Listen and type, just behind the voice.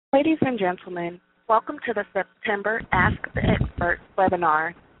Ladies and gentlemen, welcome to the September Ask the Expert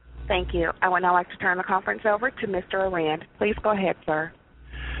webinar. Thank you. I would now like to turn the conference over to Mr. Arand. Please go ahead, sir.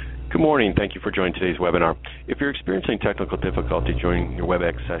 Good morning. Thank you for joining today's webinar. If you're experiencing technical difficulty joining your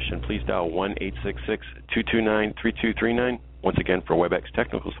WebEx session, please dial 1-866-229-3239. Once again, for WebEx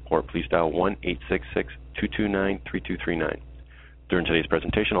technical support, please dial 1-866-229-3239. During today's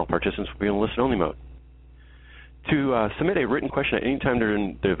presentation, all participants will be in listen-only mode. To submit a written question at any time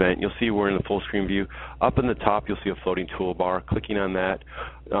during the event, you'll see we're in the full screen view. Up in the top, you'll see a floating toolbar. Clicking on that,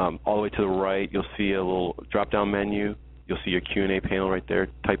 all the way to the right, you'll see a little drop-down menu. You'll see your Q&A panel right there.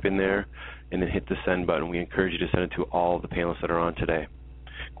 Type in there, and then hit the send button. We encourage you to send it to all of the panelists that are on today.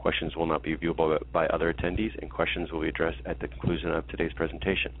 Questions will not be viewable by other attendees, and questions will be addressed at the conclusion of today's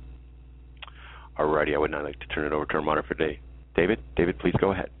presentation. Alrighty, I would now like to turn it over to our moderator for today. David, please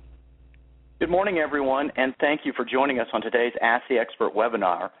go ahead. Good morning, everyone, and thank you for joining us on today's Ask the Expert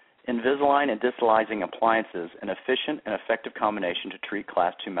webinar, Invisalign and Distalizing Appliances, an Efficient and Effective Combination to Treat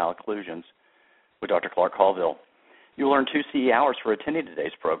Class II Malocclusions, with Dr. Clark Colville. You will earn 2 CE hours for attending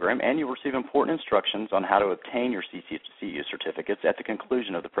today's program, and you'll receive important instructions on how to obtain your CCU certificates at the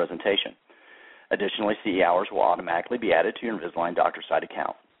conclusion of the presentation. Additionally, CE hours will automatically be added to your Invisalign DoctorSite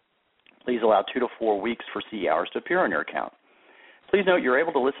account. Please allow 2 to 4 weeks for CE hours to appear on your account. Please note you're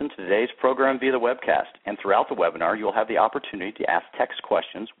able to listen to today's program via the webcast, and throughout the webinar you will have the opportunity to ask text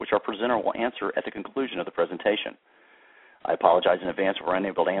questions, which our presenter will answer at the conclusion of the presentation. I apologize in advance if we're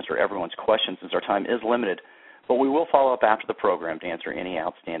unable to answer everyone's questions since our time is limited, but we will follow up after the program to answer any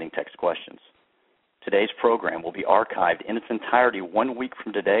outstanding text questions. Today's program will be archived in its entirety 1 week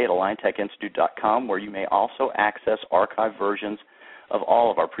from today at AlignTechInstitute.com, where you may also access archived versions of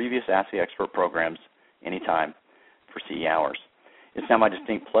all of our previous Ask the Expert programs anytime for CE hours. It's now my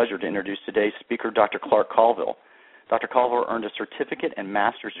distinct pleasure to introduce today's speaker, Dr. Clark Colville. Dr. Colville earned a certificate and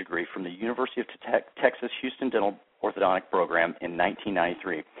master's degree from the University of Texas Houston Dental Orthodontic Program in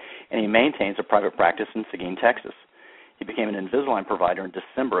 1993, and he maintains a private practice in Seguin, Texas. He became an Invisalign provider in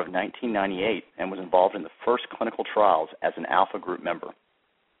December of 1998 and was involved in the first clinical trials as an Alpha Group member.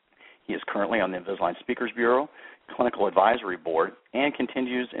 He is currently on the Invisalign Speakers Bureau, Clinical Advisory Board, and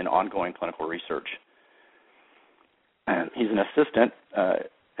continues in ongoing clinical research. He's an assistant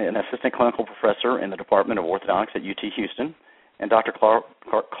clinical professor in the Department of Orthodontics at UT Houston, and Dr. Clark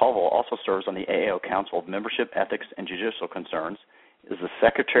Colville also serves on the AAO Council of Membership, Ethics, and Judicial Concerns, is the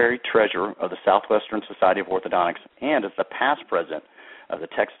Secretary-Treasurer of the Southwestern Society of Orthodontics, and is the past president of the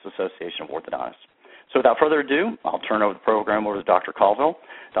Texas Association of Orthodontists. So without further ado, I'll turn over the program over to Dr. Colville.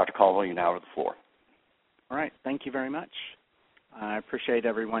 Dr. Colville, you now have the floor. All right. Thank you very much. I appreciate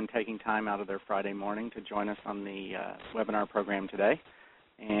everyone taking time out of their Friday morning to join us on the webinar program today,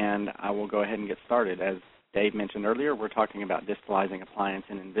 and I will go ahead and get started. As Dave mentioned earlier, we're talking about distalizing appliance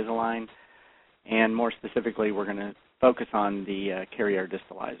in Invisalign, and more specifically, we're going to focus on the Carriere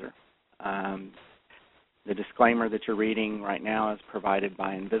Distalizer. The disclaimer that you're reading right now is provided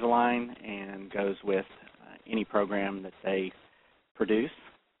by Invisalign and goes with any program that they produce.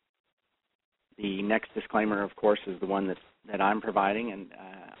 The next disclaimer, of course, is the one that I'm providing, and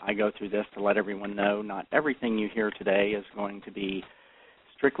I go through this to let everyone know not everything you hear today is going to be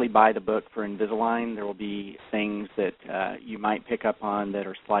strictly by the book for Invisalign. There will be things that you might pick up on that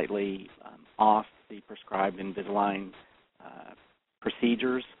are slightly off the prescribed Invisalign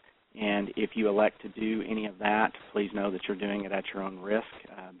procedures, and if you elect to do any of that, please know that you're doing it at your own risk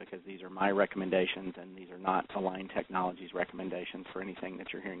because these are my recommendations and these are not Align Technologies recommendations for anything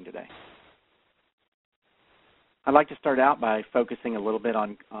that you're hearing today. I'd like to start out by focusing a little bit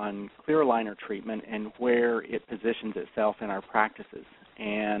on clear aligner treatment and where it positions itself in our practices.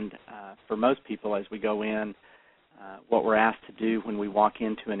 And for most people, as we go in, what we're asked to do when we walk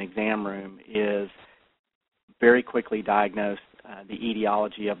into an exam room is very quickly diagnose the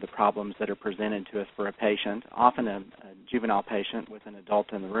etiology of the problems that are presented to us for a patient, often a juvenile patient with an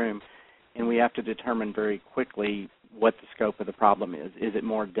adult in the room, and we have to determine very quickly what the scope of the problem is. Is it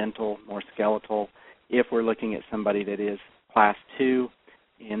more dental, more skeletal? If we're looking at somebody that is Class 2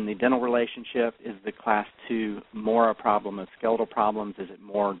 in the dental relationship, is the Class 2 more a problem of skeletal problems? Is it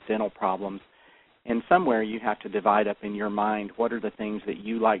more dental problems? And somewhere you have to divide up in your mind what are the things that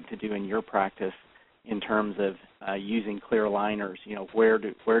you like to do in your practice in terms of using clear aligners. You know, where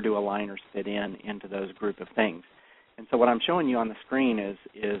do aligners fit into those group of things? And so what I'm showing you on the screen is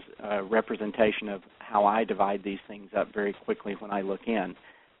a representation of how I divide these things up very quickly when I look in.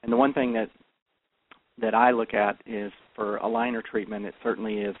 And the one thing that I look at is for aligner treatment, it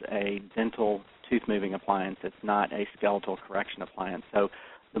certainly is a dental tooth-moving appliance. It's not a skeletal correction appliance. So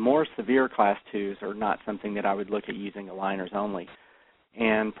the more severe Class 2s are not something that I would look at using aligners only.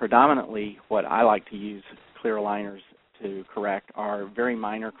 And predominantly what I like to use clear aligners to correct are very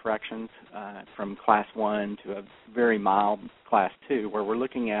minor corrections from Class 1 to a very mild Class 2, where we're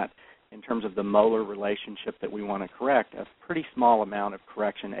looking at, in terms of the molar relationship that we want to correct, a pretty small amount of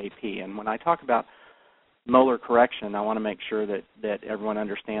correction AP. And when I talk about molar correction, I want to make sure that everyone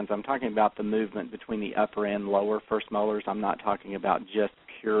understands I'm talking about the movement between the upper and lower first molars. I'm not talking about just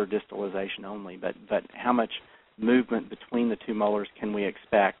pure distalization only, but how much movement between the two molars can we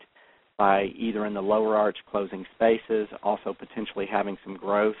expect by either in the lower arch closing spaces, also potentially having some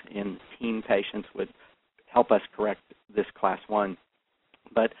growth in teen patients would help us correct this Class 1.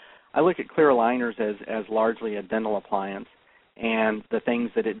 But I look at clear aligners as largely a dental appliance, and the things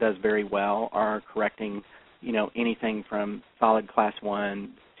that it does very well are correcting, anything from solid Class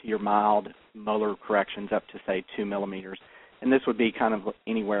 1 to your mild molar corrections up to, say, 2 millimeters. And this would be kind of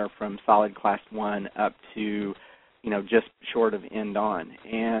anywhere from solid Class 1 up to, just short of end on.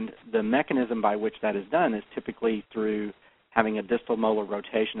 And the mechanism by which that is done is typically through having a distal molar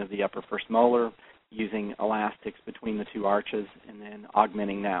rotation of the upper first molar, using elastics between the two arches, and then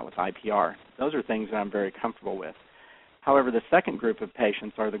augmenting that with IPR. Those are things that I'm very comfortable with. However, the second group of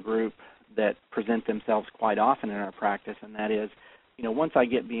patients are the group that present themselves quite often in our practice, and that is, once I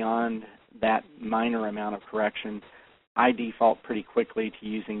get beyond that minor amount of correction, I default pretty quickly to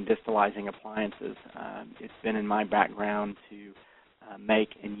using distalizing appliances. It's been in my background to make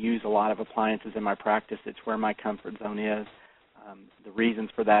and use a lot of appliances in my practice. It's where my comfort zone is. The reasons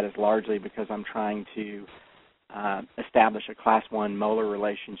for that is largely because I'm trying to establish a Class 1 molar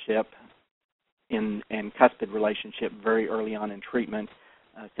relationship and cuspid relationship very early on in treatment,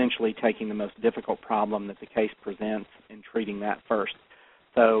 essentially taking the most difficult problem that the case presents and treating that first.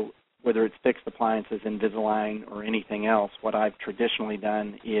 So whether it's fixed appliances, Invisalign, or anything else, what I've traditionally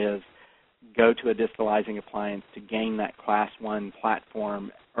done is go to a distalizing appliance to gain that Class 1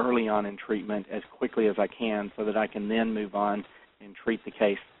 platform early on in treatment as quickly as I can so that I can then move on and treat the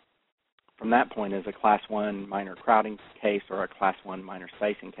case from that point as a Class 1 minor crowding case or a Class 1 minor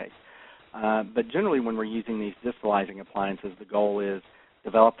spacing case. But generally when we're using these distalizing appliances, the goal is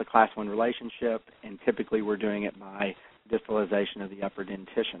develop the Class 1 relationship, and typically we're doing it by distalization of the upper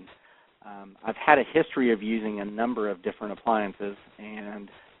dentition. I've had a history of using a number of different appliances, and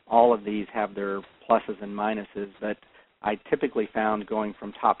all of these have their pluses and minuses, but I typically found going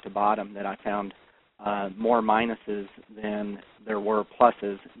from top to bottom that I found more minuses than there were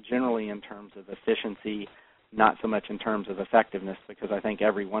pluses, generally in terms of efficiency, not so much in terms of effectiveness, because I think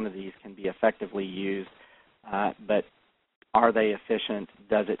every one of these can be effectively used, but are they efficient?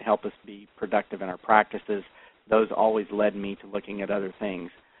 Does it help us be productive in our practices? Those always led me to looking at other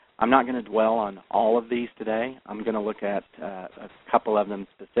things. I'm not going to dwell on all of these today. I'm going to look at a couple of them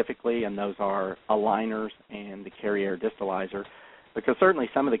specifically, and those are aligners and the Carriere Distalizer, because certainly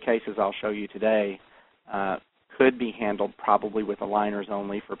some of the cases I'll show you today could be handled probably with aligners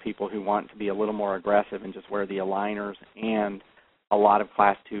only for people who want to be a little more aggressive and just wear the aligners and a lot of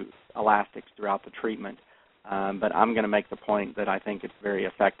Class 2 elastics throughout the treatment. But I'm going to make the point that I think it's very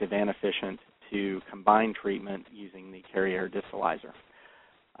effective and efficient to combine treatment using the Carriere Distalizer.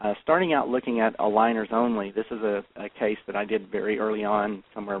 Starting out looking at aligners only, this is a case that I did very early on,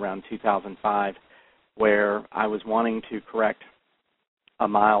 somewhere around 2005, where I was wanting to correct a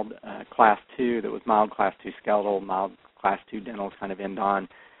mild Class 2 that was mild Class 2 skeletal, mild Class 2 dental kind of end on.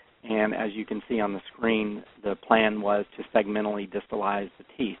 And as you can see on the screen, the plan was to segmentally distalize the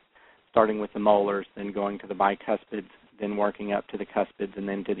teeth, starting with the molars, then going to the bicuspids, then working up to the cuspids, and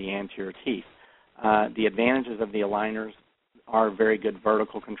then to the anterior teeth. The advantages of the aligners are very good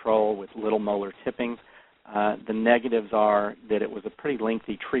vertical control with little molar tipping. The negatives are that it was a pretty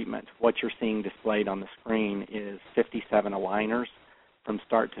lengthy treatment. What you're seeing displayed on the screen is 57 aligners from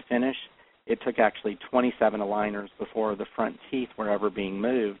start to finish. It took actually 27 aligners before the front teeth were ever being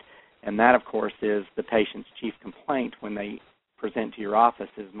moved, and that, of course, is the patient's chief complaint when they present to your office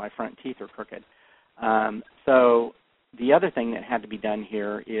is my front teeth are crooked. So the other thing that had to be done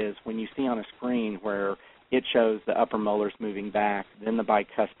here is when you see on a screen where it shows the upper molars moving back, then the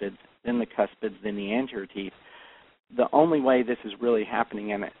bicuspids, then the cuspids, then the anterior teeth. The only way this is really happening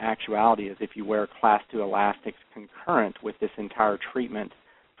in actuality is if you wear Class 2 elastics concurrent with this entire treatment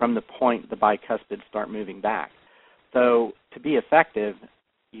from the point the bicuspids start moving back. So to be effective,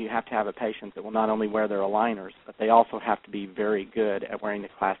 you have to have a patient that will not only wear their aligners, but they also have to be very good at wearing the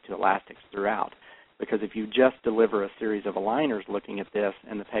Class 2 elastics throughout. Because if you just deliver a series of aligners looking at this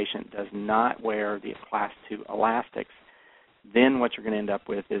and the patient does not wear the Class 2 elastics, then what you're going to end up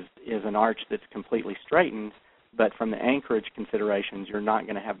with is an arch that's completely straightened, but from the anchorage considerations, you're not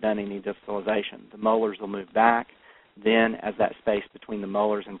going to have done any distalization. The molars will move back. then as that space between the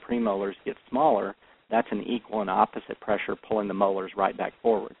molars and premolars gets smaller, that's an equal and opposite pressure pulling the molars right back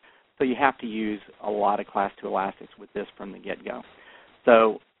forward. So you have to use a lot of Class II elastics with this from the get-go.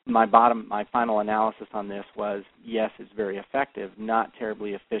 So my final analysis on this was, yes, it's very effective, not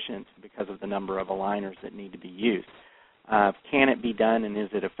terribly efficient because of the number of aligners that need to be used. Can it be done, and is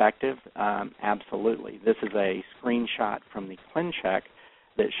it effective? Absolutely. This is a screenshot from the ClinCheck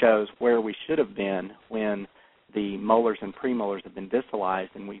that shows where we should have been when the molars and premolars have been distalized,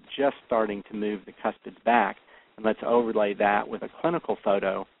 and we're just starting to move the cuspids back. And let's overlay that with a clinical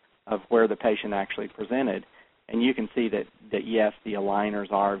photo of where the patient actually presented. And you can see that yes, the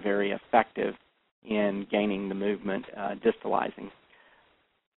aligners are very effective in gaining the movement, distalizing.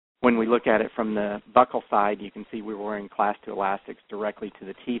 When we look at it from the buccal side, you can see we were wearing Class II elastics directly to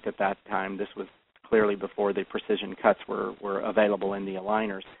the teeth at that time. This was clearly before the precision cuts were available in the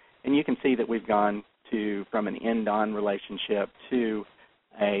aligners. And you can see that we've gone from an end-on relationship to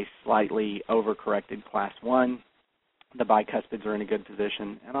a slightly overcorrected Class I. The bicuspids are in a good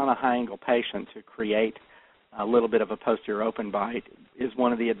position. And on a high-angle patient, to create a little bit of a posterior open bite is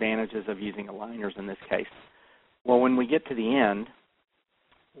one of the advantages of using aligners in this case. Well, when we get to the end,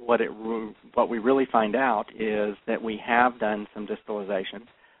 what we really find out is that we have done some distalization.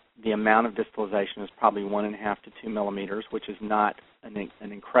 The amount of distalization is probably 1.5 to 2 millimeters, which is not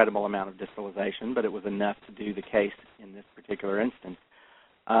an incredible amount of distalization, but it was enough to do the case in this particular instance.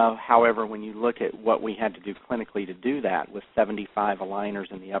 However, when you look at what we had to do clinically to do that, with 75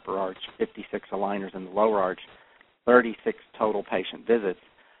 aligners in the upper arch, 56 aligners in the lower arch, 36 total patient visits,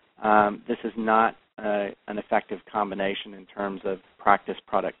 this is not an effective combination in terms of practice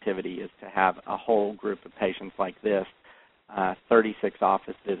productivity, is to have a whole group of patients like this. 36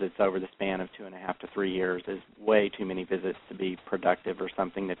 office visits over the span of 2.5 to 3 years is way too many visits to be productive or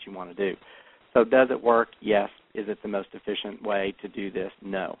something that you want to do. So does it work? Yes. Is it the most efficient way to do this?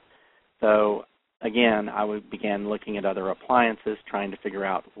 No. So again, I began looking at other appliances, trying to figure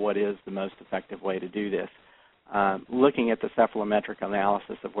out what is the most effective way to do this. Looking at the cephalometric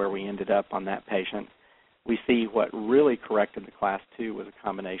analysis of where we ended up on that patient, we see what really corrected the Class II was a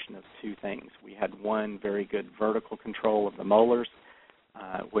combination of two things. We had one, very good vertical control of the molars,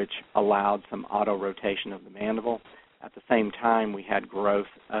 which allowed some auto-rotation of the mandible. At the same time, we had growth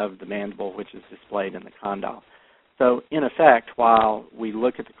of the mandible, which is displayed in the condyle. So in effect, while we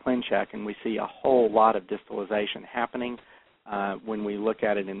look at the ClinCheck and we see a whole lot of distalization happening, when we look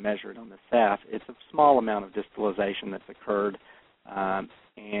at it and measure it on the Ceph, it's a small amount of distalization that's occurred.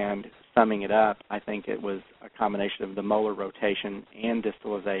 And summing it up, I think it was a combination of the molar rotation and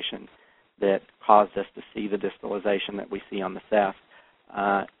distalization that caused us to see the distalization that we see on the Ceph.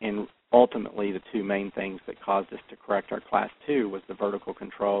 And ultimately, the two main things that caused us to correct our Class II was the vertical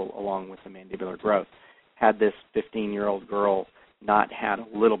control along with the mandibular growth. Had this 15-year-old girl not had a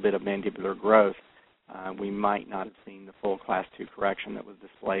little bit of mandibular growth, we might not have seen the full Class II correction that was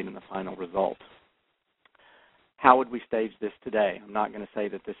displayed in the final result. How would we stage this today? I'm not going to say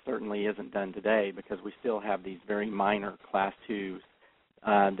that this certainly isn't done today, because we still have these very minor Class IIs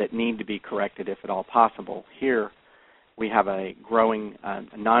that need to be corrected if at all possible. Here we have a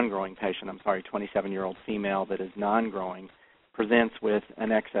non-growing patient, 27-year-old female that is non-growing, presents with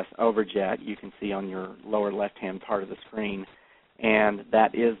an excess overjet, you can see on your lower left-hand part of the screen, and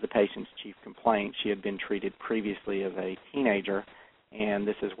that is the patient's chief complaint. She had been treated previously as a teenager, and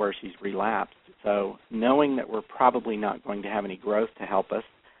this is where she's relapsed. So knowing that we're probably not going to have any growth to help us,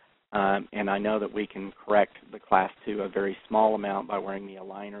 and I know that we can correct the Class II a very small amount by wearing the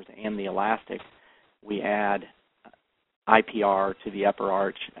aligners and the elastics, we add IPR to the upper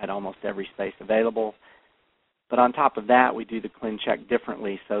arch at almost every space available. But on top of that, we do the ClinCheck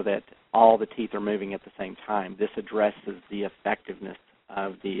differently so that all the teeth are moving at the same time. This addresses the effectiveness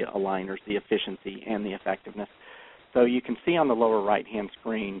of the aligners, the efficiency and the effectiveness. So you can see on the lower right-hand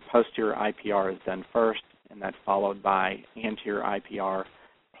screen, posterior IPR is done first, and that's followed by anterior IPR.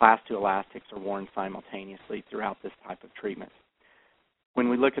 Class II elastics are worn simultaneously throughout this type of treatment. When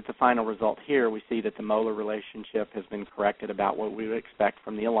we look at the final result here, we see that the molar relationship has been corrected about what we would expect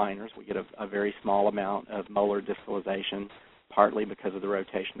from the aligners. We get a very small amount of molar distalization, partly because of the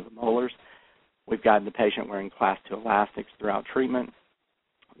rotation of the molars. We've got the patient wearing Class II elastics throughout treatment.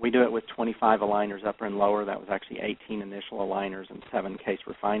 We do it with 25 aligners upper and lower. That was actually 18 initial aligners and 7 case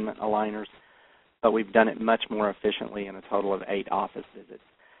refinement aligners. But we've done it much more efficiently in a total of 8 office visits.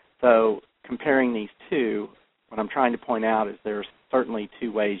 So comparing these two, what I'm trying to point out is there's certainly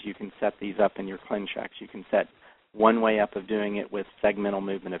 2 ways you can set these up in your ClinChecks. You can set one way up of doing it with segmental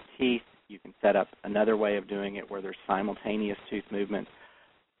movement of teeth. You can set up another way of doing it where there's simultaneous tooth movement.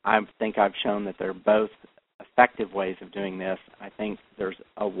 I think I've shown that they're both effective ways of doing this. I think there's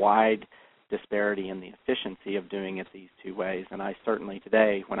a wide disparity in the efficiency of doing it these two ways, and I certainly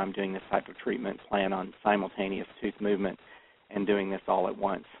today, when I'm doing this type of treatment, plan on simultaneous tooth movement and doing this all at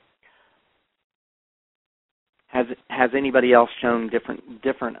once. Has anybody else shown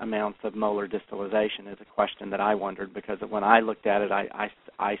different amounts of molar distalization is a question that I wondered, because when I looked at it,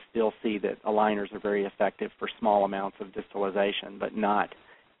 I still see that aligners are very effective for small amounts of distalization, but not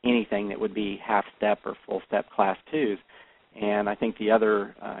anything that would be half-step or full-step Class 2s. And I think the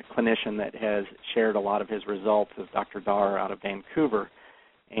other clinician that has shared a lot of his results is Dr. Dar out of Vancouver.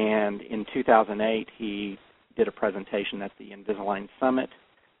 And in 2008, he did a presentation at the Invisalign Summit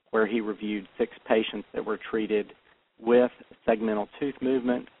where he reviewed 6 patients that were treated with segmental tooth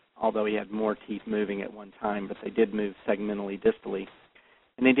movement, although he had more teeth moving at one time, but they did move segmentally distally.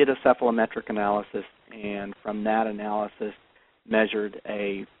 And they did a cephalometric analysis, and from that analysis measured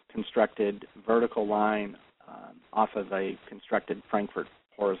a constructed vertical line off of a constructed Frankfurt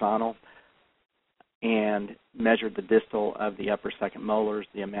horizontal, and measured the distal of the upper second molars,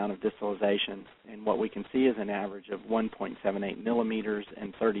 the amount of distalization. And what we can see is an average of 1.78 millimeters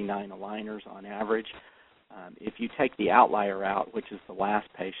and 39 aligners on average. If you take the outlier out, which is the last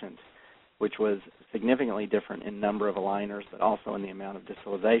patient, which was significantly different in number of aligners, but also in the amount of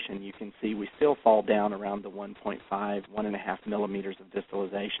distalization, you can see we still fall down around the 1.5 millimeters of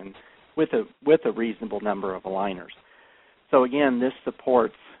distalization with a reasonable number of aligners. So again, this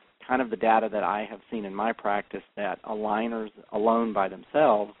supports kind of the data that I have seen in my practice, that aligners alone by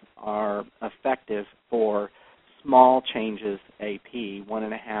themselves are effective for small changes AP,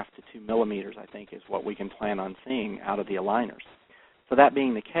 1.5 to 2 millimeters, I think, is what we can plan on seeing out of the aligners. So that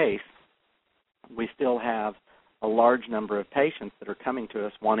being the case, we still have a large number of patients that are coming to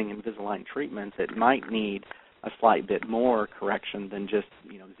us wanting Invisalign treatment that might need a slight bit more correction than just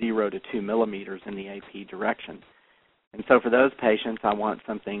 0 to 2 millimeters in the AP direction. And so for those patients, I want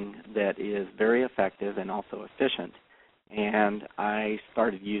something that is very effective and also efficient. And I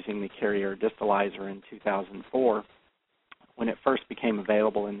started using the Carrier Distalizer in 2004 when it first became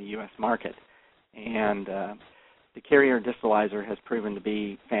available in the U.S. market. And the Carrier Distalizer has proven to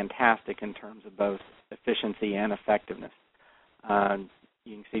be fantastic in terms of both efficiency and effectiveness.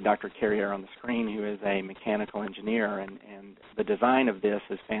 You can see Dr. Carrier on the screen, who is a mechanical engineer, and the design of this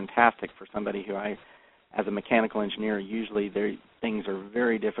is fantastic for somebody who as a mechanical engineer, usually things are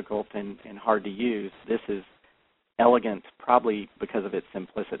very difficult and hard to use. This is elegant, probably because of its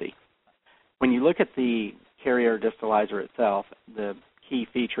simplicity. When you look at the Carrier Distalizer itself, the key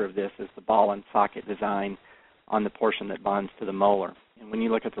feature of this is the ball and socket design on the portion that bonds to the molar. And when you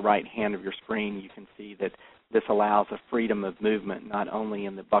look at the right hand of your screen, you can see that this allows a freedom of movement, not only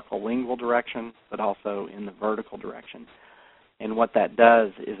in the buccolingual direction, but also in the vertical direction. And what that does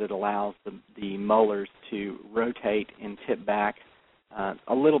is it allows the molars to rotate and tip back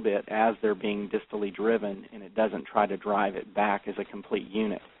a little bit as they're being distally driven, and it doesn't try to drive it back as a complete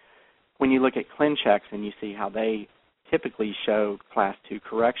unit. When you look at ClinChecks and you see how they typically show Class 2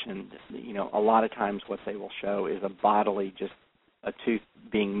 correction, a lot of times what they will show is a bodily, just a tooth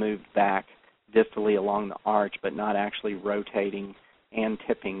being moved back distally along the arch, but not actually rotating and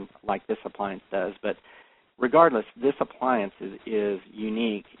tipping like this appliance does. But regardless, this appliance is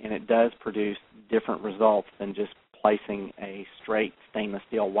unique, and it does produce different results than just placing a straight stainless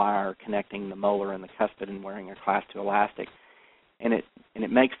steel wire connecting the molar and the cuspid and wearing a Class 2 elastic. And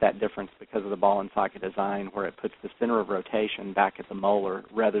it makes that difference because of the ball and socket design, where it puts the center of rotation back at the molar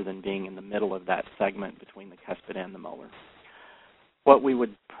rather than being in the middle of that segment between the cuspid and the molar. What we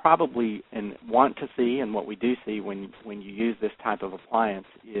would probably want to see, and what we do see when you use this type of appliance,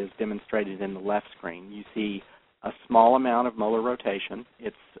 is demonstrated in the left screen. You see a small amount of molar rotation.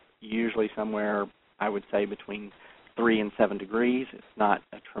 It's usually somewhere, I would say, between 3 and 7 degrees. It's not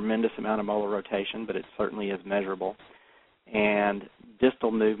a tremendous amount of molar rotation, but it certainly is measurable. And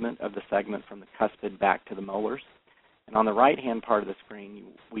distal movement of the segment from the cuspid back to the molars. And on the right-hand part of the screen,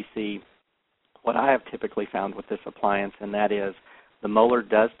 we see what I have typically found with this appliance, and that is the molar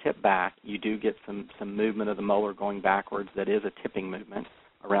does tip back. You do get some movement of the molar going backwards that is a tipping movement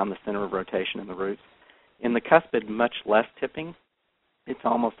around the center of rotation in the roots. In the cuspid, much less tipping. It's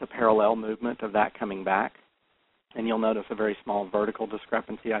almost a parallel movement of that coming back. And you'll notice a very small vertical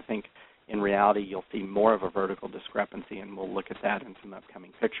discrepancy. I think in reality you'll see more of a vertical discrepancy, and we'll look at that in some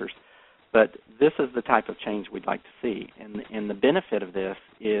upcoming pictures. But this is the type of change we'd like to see. And the benefit of this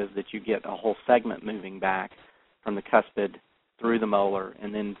is that you get a whole segment moving back from the cuspid through the molar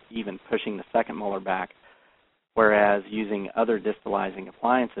and then even pushing the second molar back, whereas using other distalizing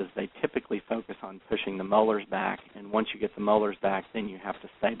appliances, they typically focus on pushing the molars back, and once you get the molars back, then you have to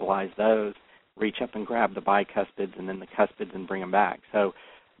stabilize those reach up and grab the bicuspids and then the cuspids and bring them back. So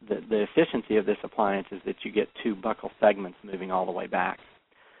the efficiency of this appliance is that you get two buccal segments moving all the way back.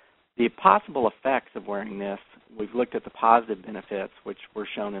 The possible effects of wearing this, we've looked at the positive benefits, which were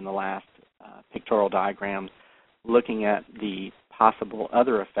shown in the last pictorial diagrams. Looking at the possible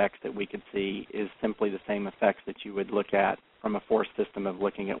other effects that we could see is simply the same effects that you would look at from a force system of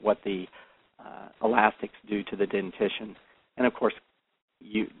looking at what the elastics do to the dentition. And, of course,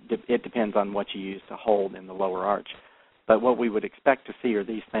 it depends on what you use to hold in the lower arch. But what we would expect to see are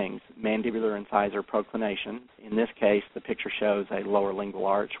these things: mandibular incisor proclination. In this case, the picture shows a lower lingual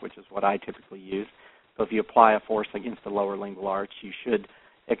arch, which is what I typically use. So if you apply a force against the lower lingual arch, you should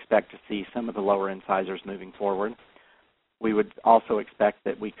expect to see some of the lower incisors moving forward. We would also expect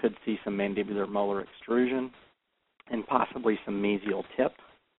that we could see some mandibular molar extrusion and possibly some mesial tip.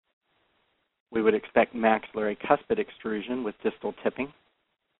 We would expect maxillary cuspid extrusion with distal tipping.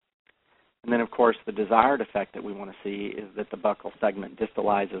 And then, of course, the desired effect that we want to see is that the buccal segment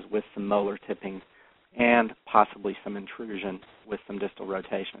distalizes with some molar tipping and possibly some intrusion with some distal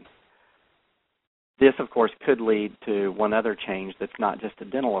rotation. This, of course, could lead to one other change that's not just a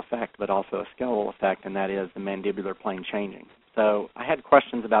dental effect but also a skeletal effect, and that is the mandibular plane changing. So I had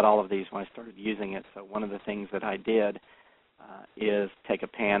questions about all of these when I started using it, so one of the things that I did is take a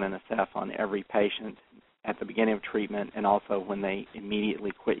pan and a ceph on every patient at the beginning of treatment and also when they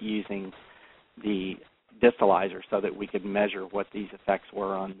immediately quit using the distalizer so that we could measure what these effects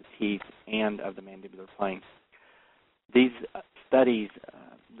were on the teeth and of the mandibular plane. These studies,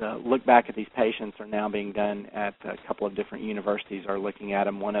 the look back at these patients, are now being done at a couple of different universities are looking at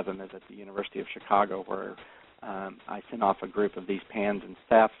them. One of them is at the University of Chicago, where I sent off a group of these pans and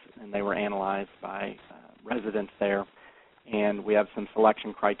cephs, and they were analyzed by residents there. And we have some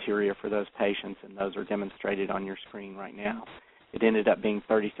selection criteria for those patients, and those are demonstrated on your screen right now. It ended up being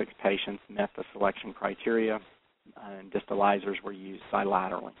 36 patients met the selection criteria, and distalizers were used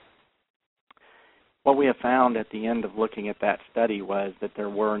bilaterally. What we have found at the end of looking at that study was that there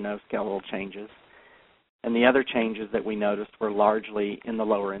were no skeletal changes, and the other changes that we noticed were largely in the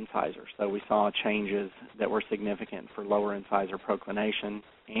lower incisor. So we saw changes that were significant for lower incisor proclination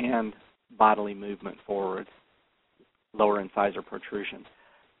and bodily movement forward, lower incisor protrusion.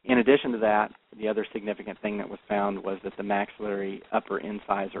 In addition to that, the other significant thing that was found was that the maxillary upper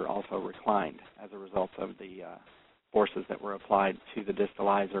incisor also reclined as a result of the forces that were applied to the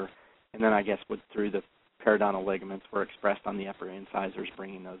distalizer, and then I guess through the periodontal ligaments were expressed on the upper incisors,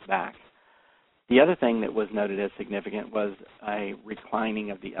 bringing those back. The other thing that was noted as significant was a reclining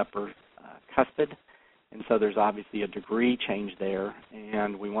of the upper cuspid, and so there's obviously a degree change there,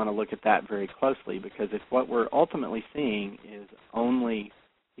 and we want to look at that very closely, because if what we're ultimately seeing is only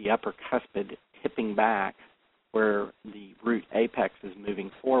the upper cuspid tipping back where the root apex is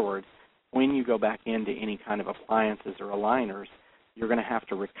moving forward, when you go back into any kind of appliances or aligners, you're going to have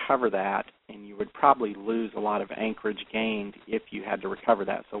to recover that, and you would probably lose a lot of anchorage gained if you had to recover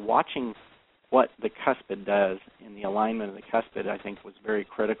that. So watching what the cuspid does in the alignment of the cuspid, I think, was very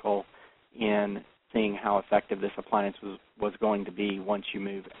critical in seeing how effective this appliance was going to be once you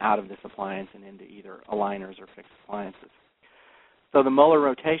move out of this appliance and into either aligners or fixed appliances. So the molar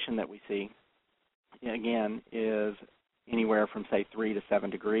rotation that we see, again, is anywhere from, say, 3 to 7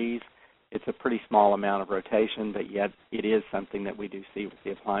 degrees. It's a pretty small amount of rotation, but yet it is something that we do see with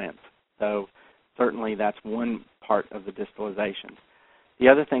the appliance. So certainly that's one part of the distalization. The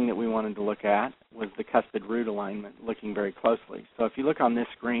other thing that we wanted to look at was the cuspid root alignment, looking very closely. So if you look on this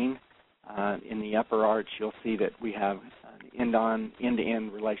screen, in the upper arch, you'll see that we have an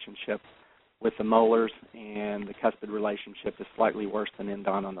end-to-end relationship with the molars, and the cuspid relationship is slightly worse than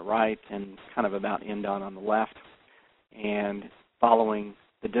end-on on the right and kind of about end-on on the left. And following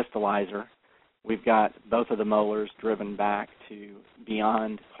the distalizer, we've got both of the molars driven back to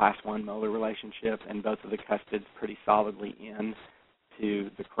beyond class 1 molar relationship, and both of the cuspids pretty solidly in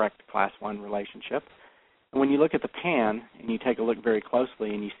to the correct class 1 relationship. And when you look at the pan and you take a look very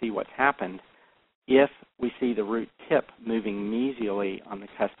closely and you see what's happened, if we see the root tip moving mesially on the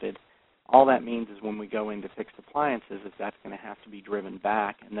cuspid, all that means is when we go into fixed appliances is that's going to have to be driven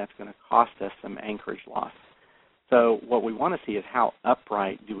back, and that's going to cost us some anchorage loss. So what we want to see is how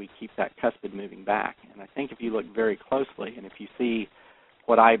upright do we keep that cuspid moving back. And I think if you look very closely, and if you see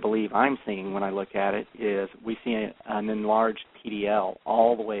what I believe I'm seeing when I look at it, is we see an enlarged PDL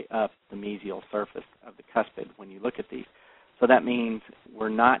all the way up the mesial surface of the cuspid when you look at these. So that means we're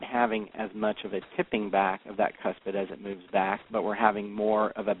not having as much of a tipping back of that cuspid as it moves back, but we're having more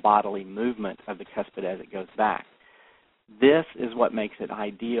of a bodily movement of the cuspid as it goes back. This is what makes it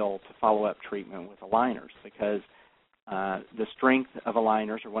ideal to follow up treatment with aligners, because The strength of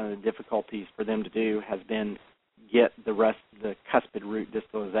aligners, or one of the difficulties for them to do, has been get the cuspid root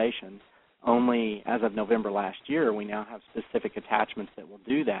distalization. Only as of November last year, we now have specific attachments that will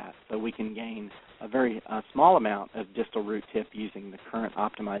do that, so we can gain a very small amount of distal root tip using the current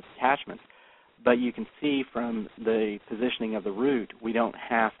optimized attachments. But you can see from the positioning of the root, we don't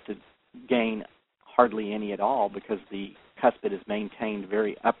have to gain hardly any at all because the cuspid is maintained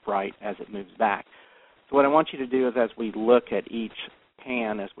very upright as it moves back. So what I want you to do is, as we look at each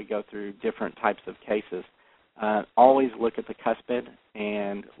pan, as we go through different types of cases, always look at the cuspid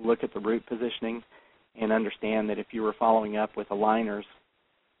and look at the root positioning, and understand that if you were following up with aligners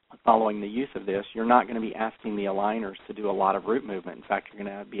following the use of this, you're not going to be asking the aligners to do a lot of root movement. In fact, you're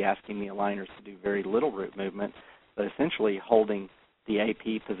going to be asking the aligners to do very little root movement, but essentially holding the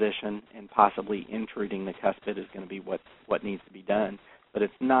AP position and possibly intruding the cuspid is going to be what needs to be done. But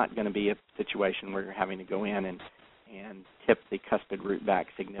it's not going to be a situation where you're having to go in and tip the cuspid root back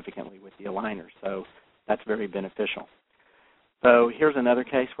significantly with the aligner. So that's very beneficial. So here's another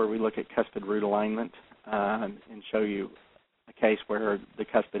case where we look at cuspid root alignment and show you a case where the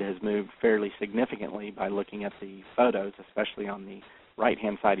cuspid has moved fairly significantly by looking at the photos, especially on the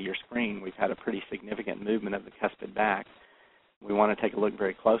right-hand side of your screen. We've had a pretty significant movement of the cuspid back. We want to take a look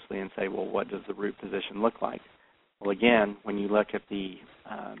very closely and say, well, what does the root position look like? Well, again, when you look at the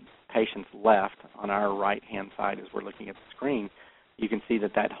patient's left on our right-hand side as we're looking at the screen, you can see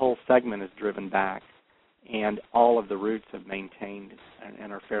that that whole segment is driven back, and all of the roots have maintained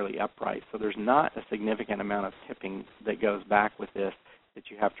and are fairly upright. So there's not a significant amount of tipping that goes back with this that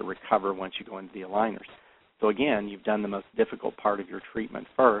you have to recover once you go into the aligners. So again, you've done the most difficult part of your treatment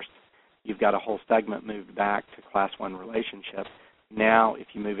first. You've got a whole segment moved back to Class 1 relationship. Now, if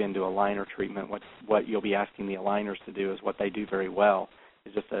you move into aligner treatment, what you'll be asking the aligners to do is what they do very well,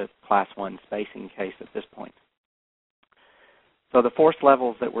 is just a Class 1 spacing case at this point. So the force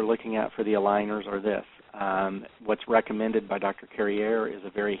levels that we're looking at for the aligners are this. What's recommended by Dr. Carriere is a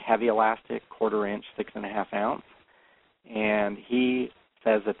very heavy elastic, 1/4 inch, 6.5 ounce, and he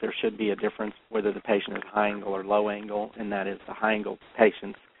says that there should be a difference whether the patient is high angle or low angle, and that is the high angle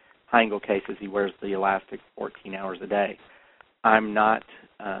patients, high angle cases, he wears the elastic 14 hours a day. I'm not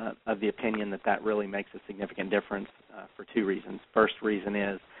of the opinion that that really makes a significant difference for two reasons. First reason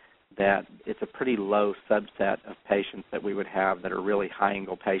is that it's a pretty low subset of patients that we would have that are really high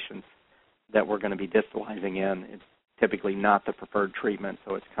angle patients that we're going to be distalizing in. It's typically not the preferred treatment,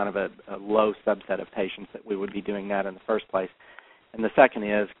 so it's kind of a low subset of patients that we would be doing that in the first place. And the second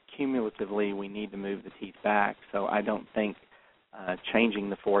is, cumulatively, we need to move the teeth back, so I don't think changing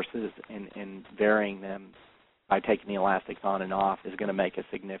the forces and varying them by taking the elastics on and off is going to make a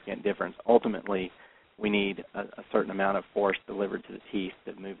significant difference. Ultimately, we need a certain amount of force delivered to the teeth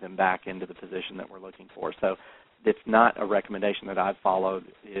to move them back into the position that we're looking for. So it's not a recommendation that I've followed,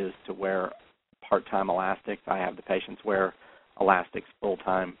 is to wear part-time elastics. I have the patients wear elastics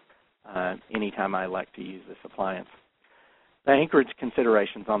full-time anytime I elect to use this appliance. The anchorage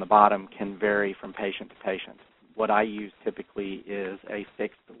considerations on the bottom can vary from patient to patient. What I use typically is a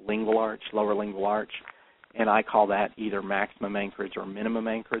fixed lingual arch, lower lingual arch, and I call that either maximum anchorage or minimum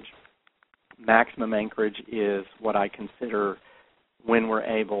anchorage. Maximum anchorage is what I consider when we're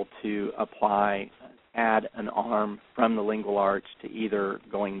able to add an arm from the lingual arch to either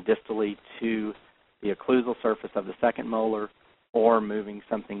going distally to the occlusal surface of the second molar or moving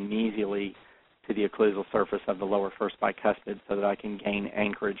something mesially to the occlusal surface of the lower first bicuspid so that I can gain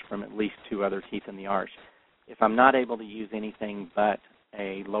anchorage from at least two other teeth in the arch. If I'm not able to use anything but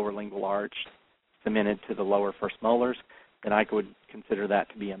a lower lingual arch cemented to the lower first molars, then I would consider that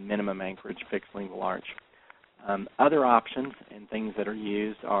to be a minimum anchorage fixed lingual arch. Other options and things that are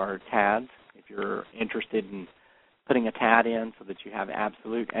used are TADs. If you're interested in putting a TAD in so that you have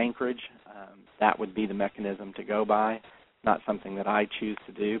absolute anchorage, that would be the mechanism to go by. Not something that I choose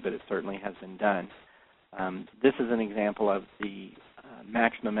to do, but it certainly has been done. This is an example of the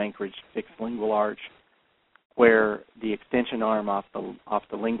maximum anchorage fixed lingual arch, where the extension arm off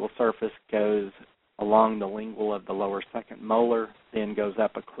the lingual surface goes along the lingual of the lower second molar, then goes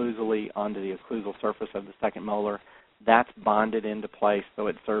up occlusally onto the occlusal surface of the second molar. That's bonded into place, so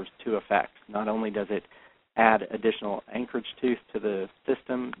it serves two effects. Not only does it add additional anchorage tooth to the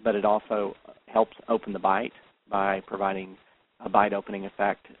system, but it also helps open the bite by providing a bite opening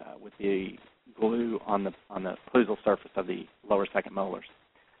effect with the glue on the occlusal surface of the lower second molars.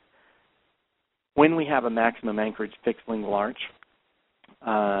 When we have a maximum anchorage fixed lingual arch,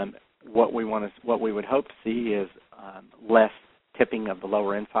 what we would hope to see is less tipping of the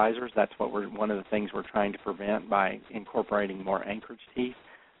lower incisors. That's one of the things we're trying to prevent by incorporating more anchorage teeth.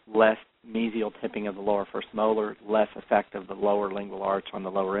 Less mesial tipping of the lower first molar, less effect of the lower lingual arch on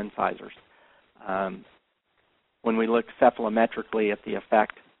the lower incisors. When we look cephalometrically at the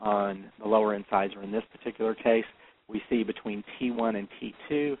effect on the lower incisor in this particular case, we see between T1 and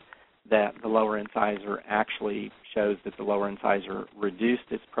T2 that the lower incisor actually shows that the lower incisor reduced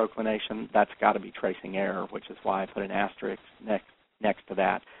its proclination. That's got to be tracing error, which is why I put an asterisk next to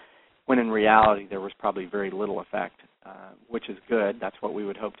that, when in reality there was probably very little effect, which is good. That's what we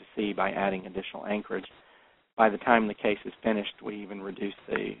would hope to see by adding additional anchorage. By the time the case is finished, we even reduce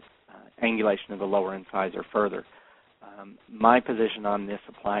the angulation of the lower incisor further. My position on this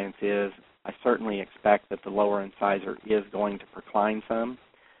appliance is I certainly expect that the lower incisor is going to procline some,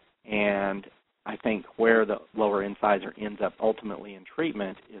 and I think where the lower incisor ends up ultimately in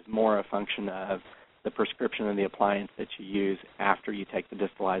treatment is more a function of the prescription of the appliance that you use after you take the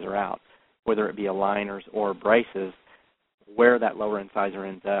distalizer out. Whether it be aligners or braces, where that lower incisor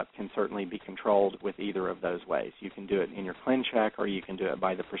ends up can certainly be controlled with either of those ways. You can do it in your ClinCheck, or you can do it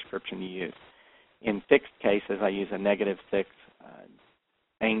by the prescription you use. In fixed cases, I use a -6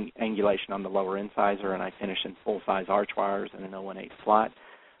 angulation on the lower incisor, and I finish in full-size arch wires and an 018 slot.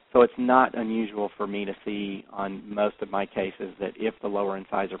 So it's not unusual for me to see on most of my cases that if the lower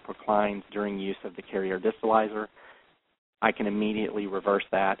incisor proclines during use of the carrier distalizer, I can immediately reverse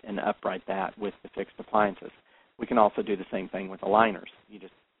that and upright that with the fixed appliances. We can also do the same thing with aligners. You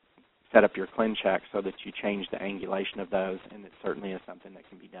just set up your ClinCheck so that you change the angulation of those, and it certainly is something that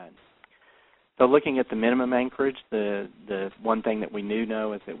can be done. So looking at the minimum anchorage, the one thing that we do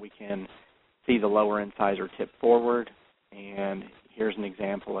know is that we can see the lower incisor tip forward, and here's an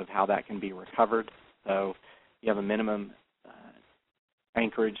example of how that can be recovered. So you have a minimum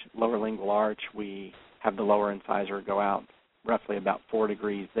anchorage, lower lingual arch. We have the lower incisor go out roughly about 4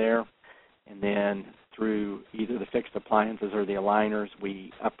 degrees there, and then through either the fixed appliances or the aligners,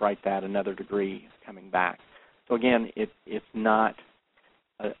 we upright that another degree coming back. So again, it's not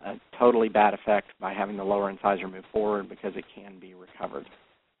a totally bad effect by having the lower incisor move forward, because it can be recovered.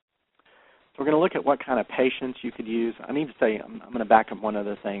 So we're going to look at what kind of patients you could use. I need to say, I'm going to back up one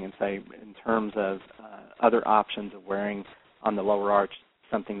other thing and say, in terms of other options of wearing on the lower arch,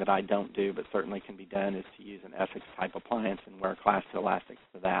 something that I don't do but certainly can be done is to use an Essex-type appliance and wear Class II elastics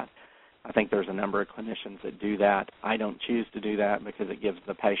for that. I think there's a number of clinicians that do that. I don't choose to do that because it gives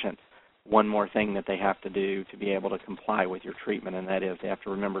the patient one more thing that they have to do to be able to comply with your treatment, and that is they have to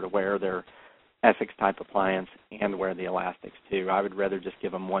remember to wear their Essex-type appliance and wear the elastics too. I would rather just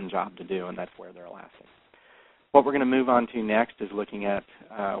give them one job to do, and that's wear their elastics. What we're going to move on to next is looking at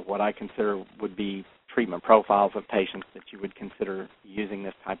what I consider would be treatment profiles of patients that you would consider using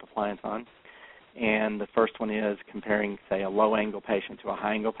this type of appliance on. And the first one is comparing, say, a low-angle patient to a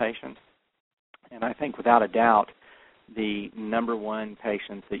high-angle patient. And I think without a doubt, the number one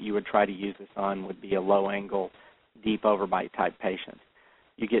patient that you would try to use this on would be a low-angle, deep overbite type patient.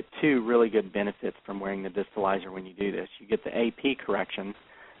 You get two really good benefits from wearing the distalizer when you do this. You get the AP correction,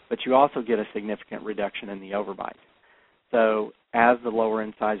 but you also get a significant reduction in the overbite. So as the lower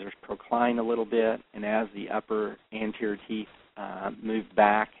incisors procline a little bit, and as the upper anterior teeth move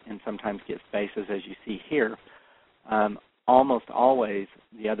back and sometimes get spaces, as you see here, almost always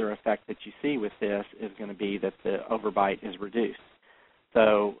the other effect that you see with this is going to be that the overbite is reduced.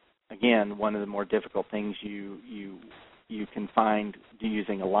 So again, one of the more difficult things you can find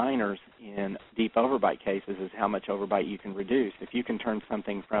using aligners in deep overbite cases is how much overbite you can reduce. If you can turn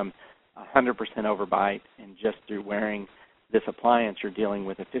something from 100% overbite, and just through wearing this appliance you're dealing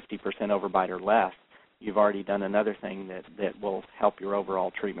with a 50% overbite or less, you've already done another thing that will help your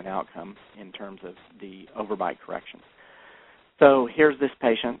overall treatment outcome in terms of the overbite correction. So here's this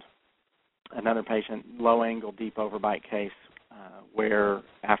patient, another patient, low-angle, deep overbite case, where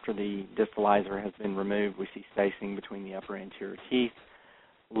after the distalizer has been removed, we see spacing between the upper anterior teeth.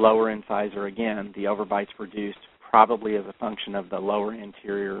 Lower incisor, again, the overbite's reduced, probably as a function of the lower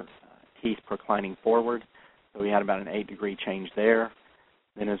anterior teeth proclining forward. So we had about an 8-degree change there.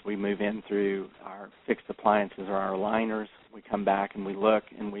 Then as we move in through our fixed appliances or our aligners, we come back and we look,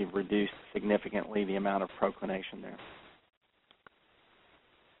 and we've reduced significantly the amount of proclination there.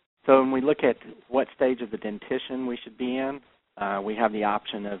 So when we look at what stage of the dentition we should be in, we have the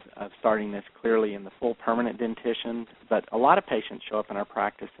option of starting this clearly in the full permanent dentition, but a lot of patients show up in our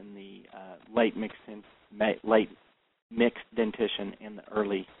practice in the late mixed dentition and the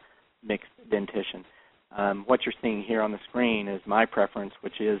early mixed dentition. What you're seeing here on the screen is my preference,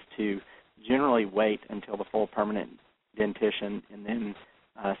 which is to generally wait until the full permanent dentition, and then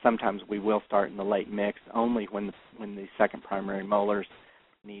sometimes we will start in the late mixed only when the second primary molars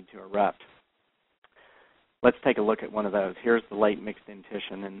need to erupt. let's take a look at one of those. Here's the late mixed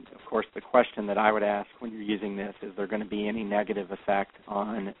dentition, and of course the question that I would ask when you're using this is there going to be any negative effect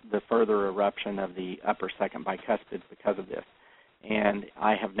on the further eruption of the upper second bicuspids because of this? And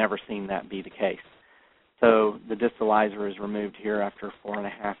I have never seen that be the case. So the distalizer is removed here after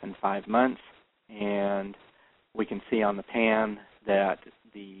 4.5 and 5 months, and we can see on the pan that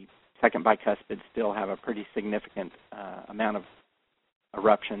the second bicuspids still have a pretty significant amount of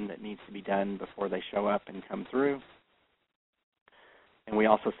eruption that needs to be done before they show up and come through. And we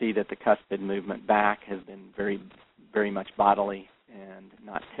also see that the cuspid movement back has been very, very much bodily and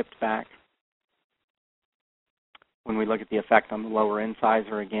not tipped back. When we look at the effect on the lower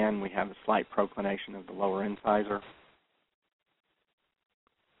incisor, again, we have a slight proclination of the lower incisor.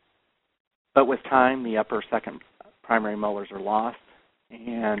 But with time, the upper second primary molars are lost,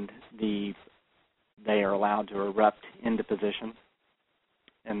 and they are allowed to erupt into position,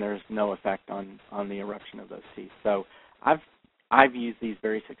 and there's no effect on the eruption of those teeth. So I've used these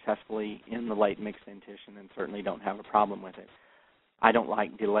very successfully in the late mixed dentition and certainly don't have a problem with it. I don't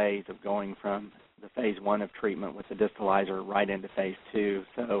like delays of going from the phase 1 of treatment with the distalizer right into phase 2.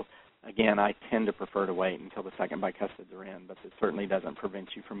 So again, I tend to prefer to wait until the second bicuspids are in, but it certainly doesn't prevent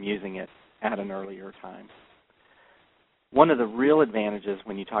you from using it at an earlier time. One of the real advantages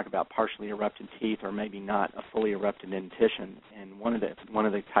when you talk about partially erupted teeth or maybe not a fully erupted dentition, and one of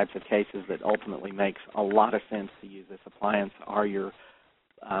the types of cases that ultimately makes a lot of sense to use this appliance are your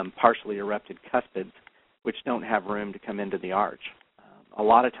partially erupted cuspids, which don't have room to come into the arch. A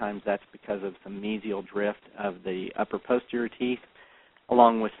lot of times that's because of some mesial drift of the upper posterior teeth,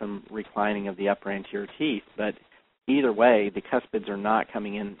 along with some reclining of the upper anterior teeth. But either way, the cuspids are not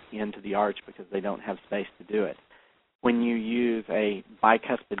coming into the arch because they don't have space to do it. When you use a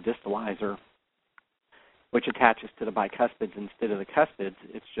bicuspid distalizer, which attaches to the bicuspids instead of the cuspids,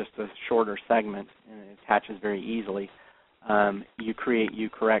 it's just a shorter segment and it attaches very easily. You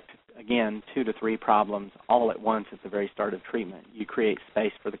correct, again, 2 to 3 problems all at once at the very start of treatment. You create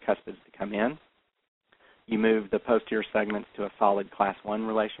space for the cuspids to come in. You move the posterior segments to a solid class 1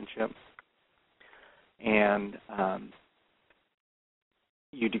 relationship. And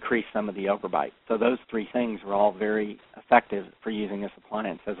you decrease some of the overbite. So those 3 things are all very effective for using this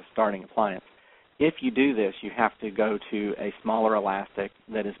appliance as a starting appliance. If you do this, you have to go to a smaller elastic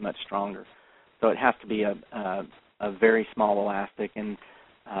that is much stronger. So it has to be a very small elastic, and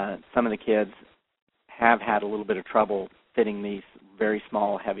some of the kids have had a little bit of trouble fitting these very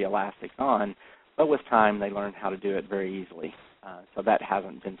small, heavy elastics on, but with time they learned how to do it very easily. So that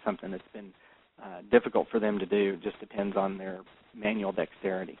hasn't been something that's been difficult for them to do. It just depends on their manual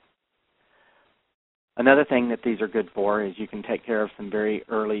dexterity. Another thing that these are good for is you can take care of some very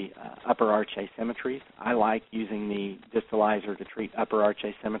early upper arch asymmetries. I like using the distalizer to treat upper arch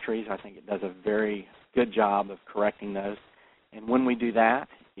asymmetries. I think it does a very good job of correcting those. And when we do that,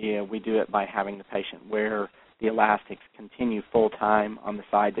 we do it by having the patient wear the elastics continue full time on the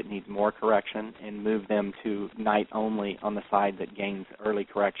side that needs more correction and move them to night only on the side that gains early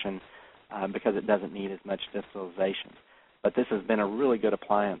correction because it doesn't need as much distalization. But this has been a really good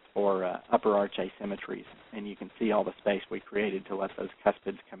appliance for upper arch asymmetries, and you can see all the space we created to let those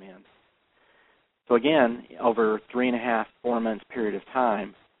cuspids come in. So again, over 3.5, 4 months period of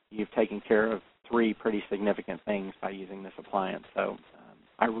time, you've taken care of 3 pretty significant things by using this appliance. So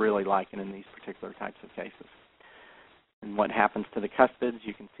I really like it in these particular types of cases. And what happens to the cuspids,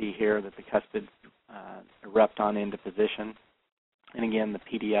 you can see here that the cuspids erupt on into position. And again, the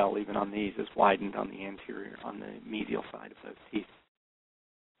PDL, even on these, is widened on the anterior, on the medial side of those teeth.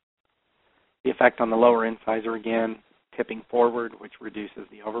 The effect on the lower incisor, again, tipping forward, which reduces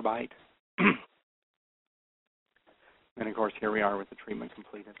the overbite. And, of course, here we are with the treatment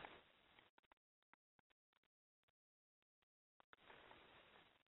completed.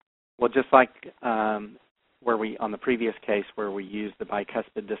 Well, just like where we, on the previous case where we used the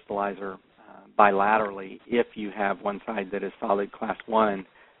bicuspid distalizer bilaterally, if you have one side that is solid class 1,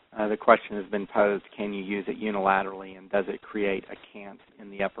 the question has been posed, can you use it unilaterally, and does it create a cant in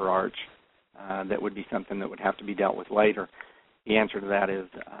the upper arch? That would be something that would have to be dealt with later. The answer to that is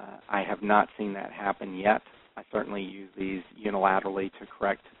I have not seen that happen yet. I certainly use these unilaterally to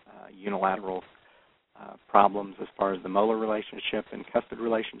correct unilateral problems as far as the molar relationship and cuspid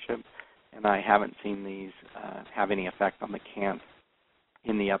relationship, and I haven't seen these have any effect on the cant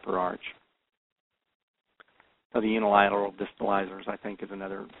in the upper arch. So the unilateral distalizers, I think, is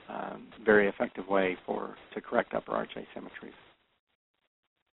another very effective way to correct upper arch asymmetries.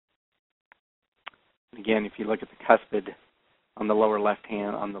 Again, if you look at the cuspid on the lower left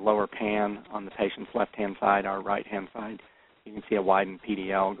hand, on the lower pan, on the patient's left-hand side, our right-hand side, You can see a widened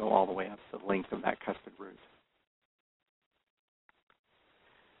PDL go all the way up to the length of that cuspid root.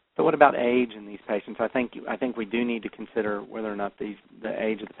 So what about age in these patients? I think we do need to consider whether or not the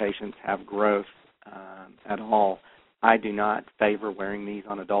age of the patients have growth at all. I do not favor wearing these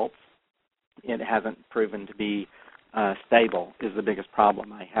on adults. It hasn't proven to be stable is the biggest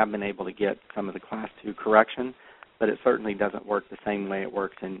problem. I have been able to get some of the Class 2 correction, but it certainly doesn't work the same way it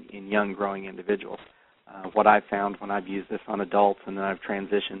works in young growing individuals. What I've found when I've used this on adults and then I've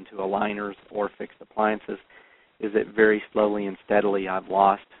transitioned to aligners or fixed appliances is that very slowly and steadily I've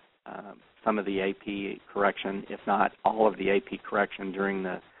lost some of the AP correction, if not all of the AP correction during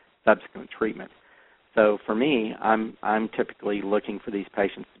the subsequent treatment. So for me, I'm typically looking for these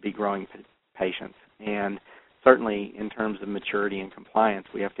patients to be growing patients. And certainly in terms of maturity and compliance,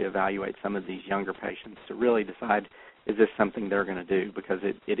 we have to evaluate some of these younger patients to really decide, is this something they're going to do? Because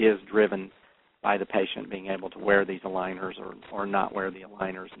it is driven by the patient being able to wear these aligners or not wear the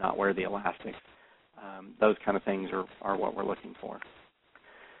aligners, not wear the elastics. Those kind of things are what we're looking for.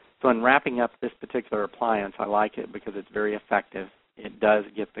 So in wrapping up this particular appliance, I like it because it's very effective. It does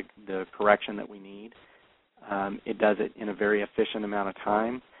get the correction that we need. It does it in a very efficient amount of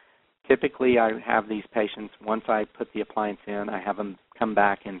time. Typically, I have these patients, once I put the appliance in, I have them come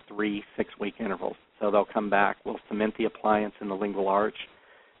back in 3 6-week intervals. So they'll come back, we'll cement the appliance in the lingual arch.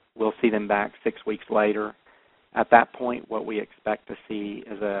 We'll see them back 6 weeks later. At that point, what we expect to see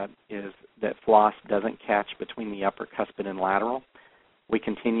is that floss doesn't catch between the upper cuspid and lateral. We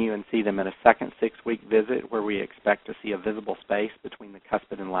continue and see them at a second 6-week visit where we expect to see a visible space between the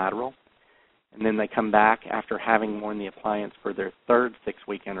cuspid and lateral. And then they come back after having worn the appliance for their third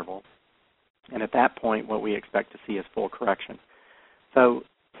 6-week interval. And at that point, what we expect to see is full correction. So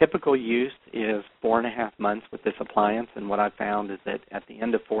typical use is 4.5 months with this appliance, and what I've found is that at the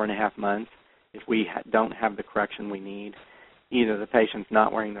end of 4.5 months, if we don't have the correction we need, either the patient's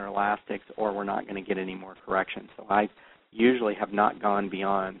not wearing their elastics or we're not going to get any more correction. So I usually have not gone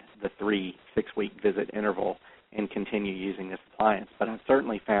beyond the 3 6-week visit interval and continue using this appliance. But I've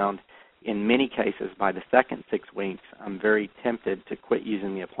certainly found in many cases by the second 6 weeks, I'm very tempted to quit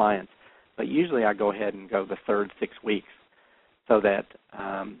using the appliance. But usually I go ahead and go the third 6 weeks so that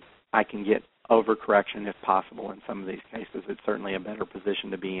I can get overcorrection if possible in some of these cases. It's certainly a better position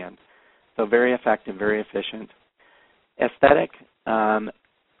to be in. So very effective, very efficient. Aesthetic,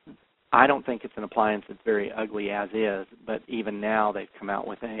 I don't think it's an appliance that's very ugly as is, but even now they've come out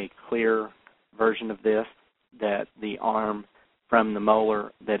with a clear version of this, that the arm from the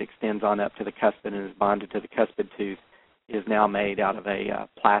molar that extends on up to the cuspid and is bonded to the cuspid tooth is now made out of a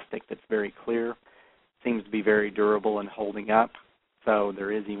plastic that's very clear. Seems to be very durable and holding up. So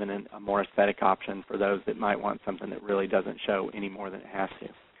there is even a more aesthetic option for those that might want something that really doesn't show any more than it has to.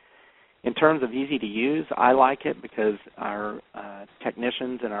 In terms of easy to use, I like it because our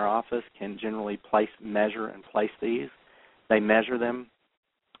technicians in our office can generally measure and place these. They measure them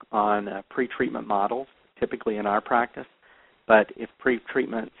on pre-treatment models, typically in our practice. But if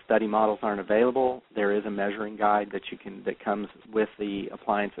pre-treatment study models aren't available, there is a measuring guide that comes with the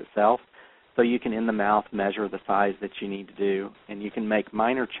appliance itself. So you can, in the mouth, measure the size that you need to do, and you can make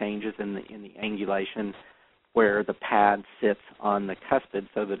minor changes in the angulation where the pad sits on the cuspid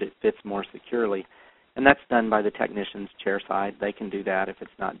so that it fits more securely. And that's done by the technician's chair side. They can do that if it's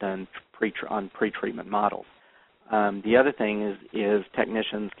not done on pre-treatment models. The other thing is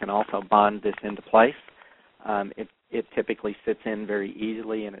technicians can also bond this into place. It typically sits in very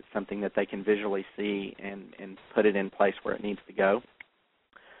easily, and it's something that they can visually see and put it in place where it needs to go.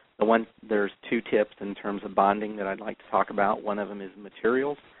 There's 2 tips in terms of bonding that I'd like to talk about. One of them is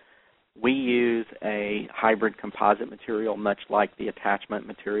materials. We use a hybrid composite material, much like the attachment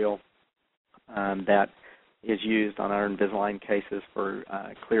material that is used on our Invisalign cases for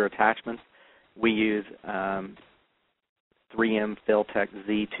clear attachments. We use 3M Filtek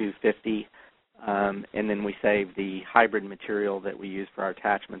Z250, and then we save the hybrid material that we use for our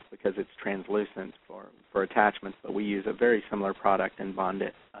attachments because it's translucent for attachments, but we use a very similar product and bond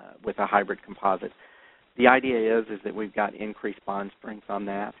it with a hybrid composite. The idea is that we've got increased bond strength on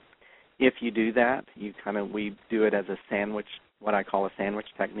that. If you do that, we do it as a sandwich, what I call a sandwich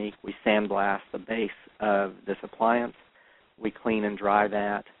technique. We sandblast the base of this appliance. We clean and dry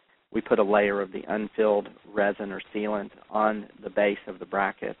that. We put a layer of the unfilled resin or sealant on the base of the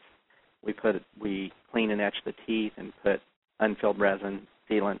brackets. We clean and etch the teeth and put unfilled resin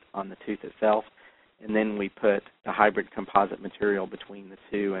sealant on the tooth itself, and then we put the hybrid composite material between the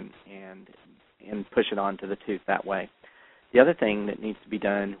two and push it onto the tooth that way. The other thing that needs to be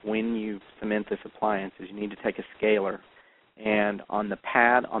done when you cement this appliance is you need to take a scaler, and on the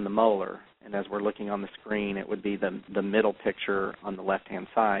pad on the molar, and as we're looking on the screen, it would be the middle picture on the left-hand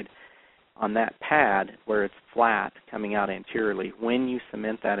side. On that pad where it's flat coming out anteriorly, when you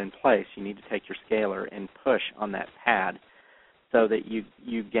cement that in place, you need to take your scaler and push on that pad so that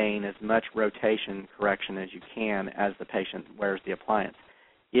you gain as much rotation correction as you can as the patient wears the appliance.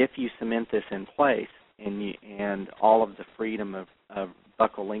 If you cement this in place and all of the freedom of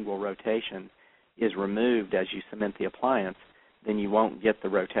buccolingual rotation is removed as you cement the appliance, then you won't get the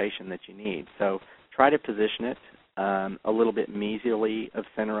rotation that you need. So try to position it a little bit mesially of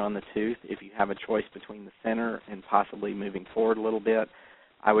center on the tooth. If you have a choice between the center and possibly moving forward a little bit,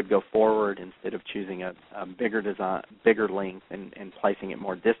 I would go forward instead of choosing a bigger length and placing it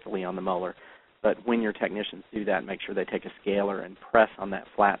more distally on the molar. But when your technicians do that, make sure they take a scaler and press on that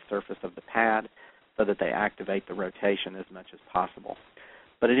flat surface of the pad so that they activate the rotation as much as possible.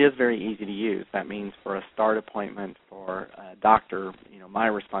 But it is very easy to use. That means for a start appointment for a doctor, my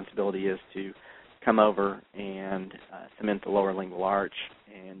responsibility is to come over and cement the lower lingual arch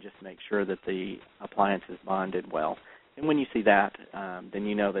and just make sure that the appliance is bonded well. And when you see that, then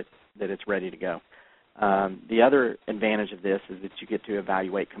you know that it's ready to go. The other advantage of this is that you get to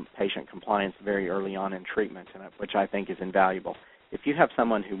evaluate patient compliance very early on in treatment, which I think is invaluable. If you have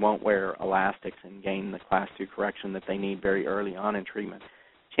someone who won't wear elastics and gain the Class II correction that they need very early on in treatment,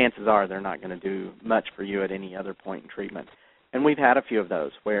 chances are they're not going to do much for you at any other point in treatment. And we've had a few of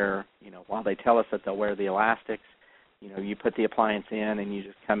those where, while they tell us that they'll wear the elastics, you put the appliance in and you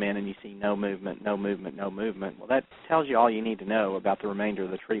just come in and you see no movement, no movement, no movement. Well, that tells you all you need to know about the remainder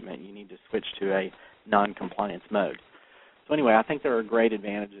of the treatment. You need to switch to a non-compliance mode. So anyway, I think there are great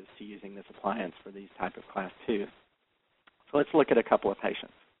advantages to using this appliance for these type of Class II. So let's look at a couple of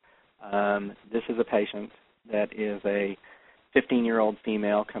patients. This is a patient that is a 15-year-old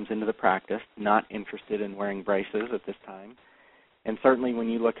female, comes into the practice, not interested in wearing braces at this time. And certainly when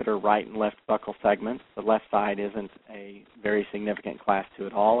you look at her right and left buccal segments, the left side isn't a very significant Class II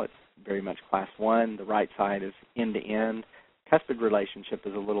at all. It's very much Class I. The right side is end-to-end. Cuspid relationship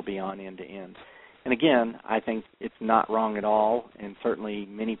is a little beyond end-to-end. And again, I think it's not wrong at all, and certainly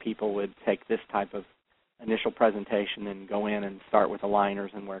many people would take this type of initial presentation and go in and start with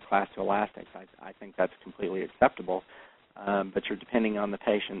aligners and wear Class II elastics. I think that's completely acceptable, but you're depending on the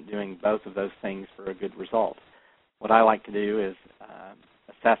patient doing both of those things for a good result. What I like to do is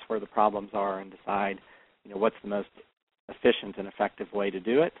assess where the problems are and decide, what's the most efficient and effective way to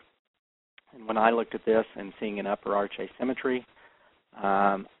do it. And when I looked at this and seeing an upper arch asymmetry,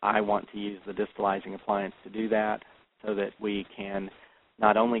 I want to use the distalizing appliance to do that so that we can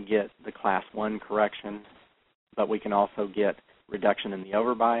not only get the Class I correction, but we can also get reduction in the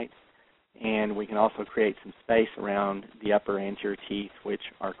overbite, and we can also create some space around the upper anterior teeth, which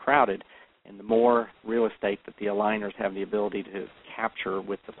are crowded. And the more real estate that the aligners have the ability to capture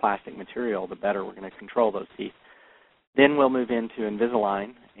with the plastic material, the better we're going to control those teeth. Then we'll move into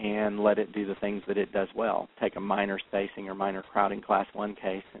Invisalign and let it do the things that it does well. Take a minor spacing or minor crowding Class I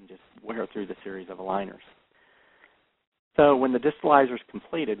case and just wear through the series of aligners. So when the distalizer is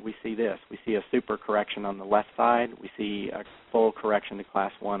completed, we see this. We see a super correction on the left side. We see a full correction to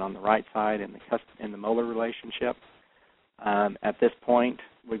Class I on the right side in the molar relationship. At this point,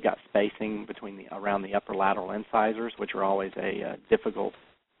 we've got spacing around the upper lateral incisors, which are always a difficult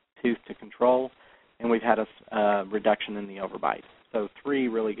tooth to control, and we've had a reduction in the overbite. So 3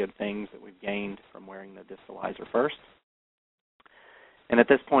 really good things that we've gained from wearing the distalizer first. And at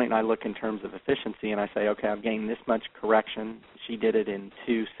this point, I look in terms of efficiency, and I say, okay, I've gained this much correction. She did it in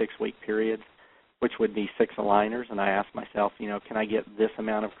 2 6-week periods, which would be 6 aligners, and I ask myself, can I get this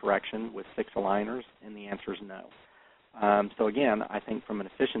amount of correction with 6 aligners? And the answer is no. So again, I think from an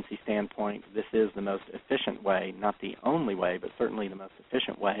efficiency standpoint, this is the most efficient way, not the only way, but certainly the most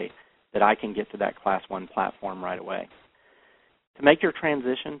efficient way that I can get to that Class I platform right away. To make your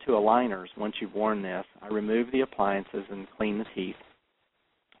transition to aligners, once you've worn this, I remove the appliances and clean the teeth.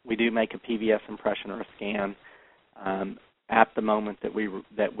 We do make a PVS impression or a scan at the moment that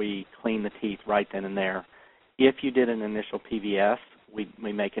we clean the teeth right then and there. If you did an initial PVS,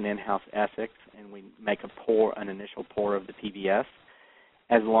 we make an in-house Essex, and we make an initial pour of the PVS.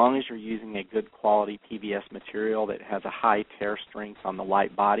 As long as you're using a good quality PVS material that has a high tear strength on the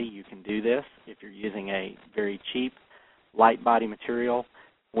light body, you can do this. If you're using a very cheap light body material,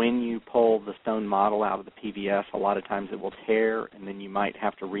 when you pull the stone model out of the PVS, a lot of times it will tear, and then you might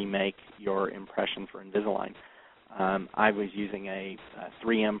have to remake your impression for Invisalign. I was using a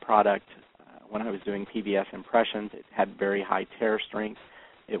 3M product when I was doing PVS impressions. It had very high tear strength.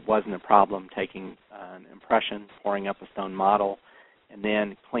 It wasn't a problem taking an impression, pouring up a stone model, and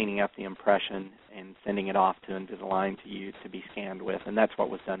then cleaning up the impression and sending it off to Invisalign to you to be scanned with, and that's what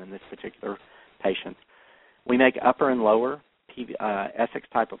was done in this particular patient. We make upper and lower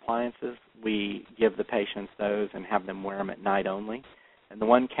Essex-type appliances. We give the patients those and have them wear them at night only. And the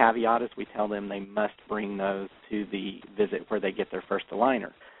one caveat is we tell them they must bring those to the visit where they get their first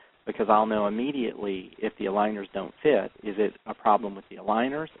aligner, because I'll know immediately if the aligners don't fit, is it a problem with the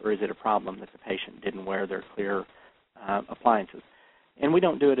aligners or is it a problem that the patient didn't wear their clear appliances. And we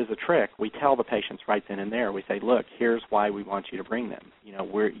don't do it as a trick. We tell the patients right then and there. We say, look, here's why we want you to bring them.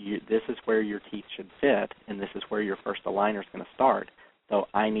 This is where your teeth should fit, and this is where your first aligner is going to start. So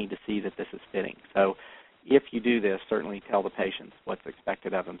I need to see that this is fitting. So if you do this, certainly tell the patients what's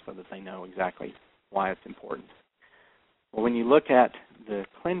expected of them so that they know exactly why it's important. Well, when you look at the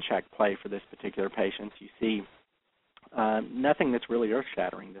ClinCheck play for this particular patient, you see nothing that's really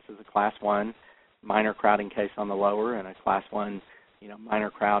earth-shattering. This is a Class 1 minor crowding case on the lower and a Class 1 minor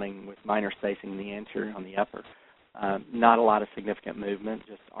crowding with minor spacing in the anterior on the upper. Not a lot of significant movement,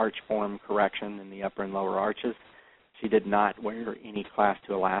 just arch form correction in the upper and lower arches. She did not wear any Class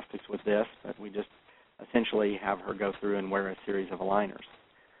 2 elastics with this, but we just essentially have her go through and wear a series of aligners.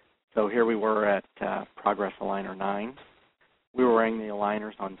 So here we were at Progress Aligner 9. We were wearing the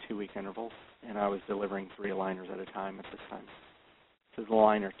aligners on 2-week intervals, and I was delivering 3 aligners at a time at this time. This is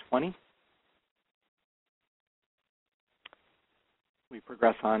aligner 20. We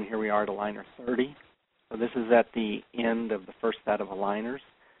progress on. Here we are at aligner 30. So this is at the end of the first set of aligners.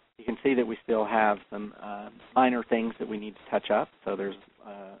 You can see that we still have some minor things that we need to touch up. So there's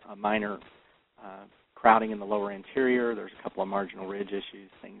a minor crowding in the lower anterior. There's a couple of marginal ridge issues,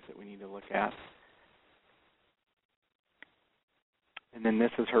 things that we need to look at. And then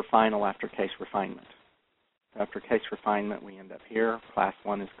this is her final after case refinement. So after case refinement, we end up here. Class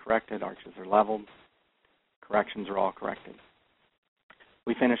 1 is corrected. Arches are leveled. Corrections are all corrected.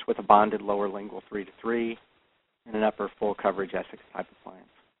 We finish with a bonded lower lingual 3-3 and an upper full coverage Essex type appliance.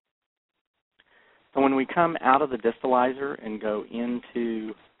 So when we come out of the distalizer and go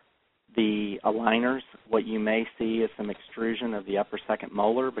into the aligners, what you may see is some extrusion of the upper second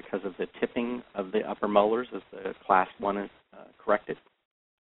molar because of the tipping of the upper molars as the Class 1 is corrected.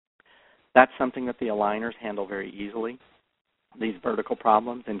 That's something that the aligners handle very easily. These vertical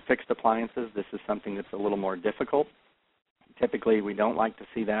problems in fixed appliances, this is something that's a little more difficult. Typically, we don't like to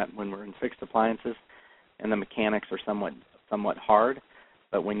see that when we're in fixed appliances, and the mechanics are somewhat hard.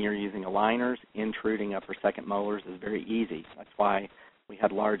 But when you're using aligners, intruding upper second molars is very easy. That's why we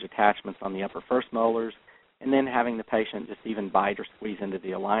had large attachments on the upper first molars, and then having the patient just even bite or squeeze into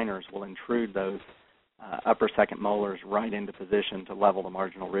the aligners will intrude those upper second molars right into position to level the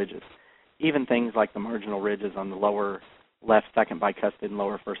marginal ridges. Even things like the marginal ridges on the lower left second bicuspid and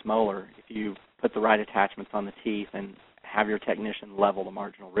lower first molar, if you put the right attachments on the teeth and have your technician level the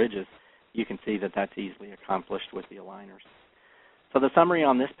marginal ridges, you can see that that's easily accomplished with the aligners. So the summary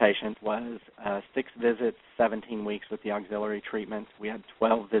on this patient was 6 visits, 17 weeks with the auxiliary treatment. We had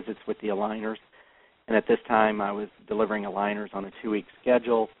 12 visits with the aligners, and at this time I was delivering aligners on a 2-week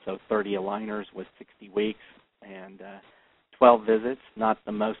schedule, so 30 aligners with 60 weeks, and 12 visits, not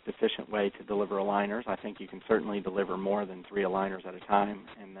the most efficient way to deliver aligners. I think you can certainly deliver more than 3 aligners at a time,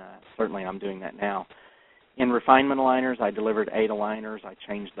 and certainly I'm doing that now. In refinement aligners, I delivered 8 aligners. I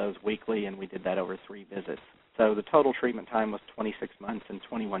changed those weekly, and we did that over 3 visits. So the total treatment time was 26 months and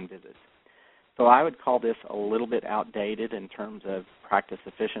 21 visits. So I would call this a little bit outdated in terms of practice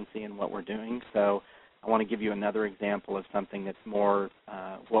efficiency and what we're doing. So I want to give you another example of something that's more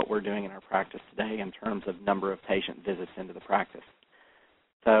what we're doing in our practice today in terms of number of patient visits into the practice.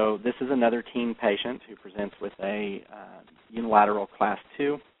 So this is another teen patient who presents with a unilateral Class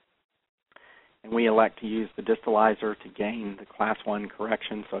 2. And we elect to use the distalizer to gain the Class 1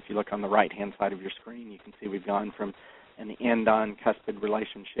 correction. So if you look on the right-hand side of your screen, you can see we've gone from an end-on cuspid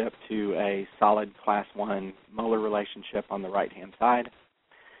relationship to a solid Class 1 molar relationship on the right-hand side.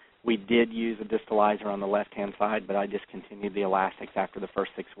 We did use a distalizer on the left-hand side, but I discontinued the elastics after the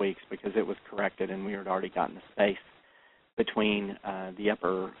first 6 weeks because it was corrected and we had already gotten the space between the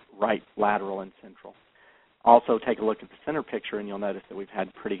upper right lateral and central. Also, take a look at the center picture, and you'll notice that we've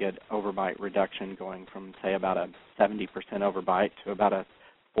had pretty good overbite reduction going from, say, about a 70% overbite to about a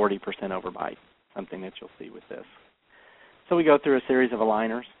 40% overbite, something that you'll see with this. So we go through a series of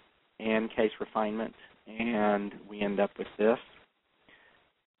aligners and case refinement, and we end up with this.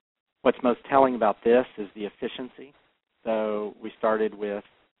 What's most telling about this is the efficiency. So we started with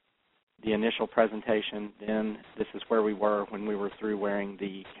the initial presentation, then this is where we were when we were through wearing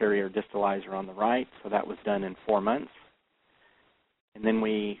the carrier distalizer on the right, so that was done in 4 months. And then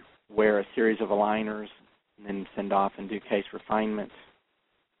we wear a series of aligners, and then send off and do case refinement.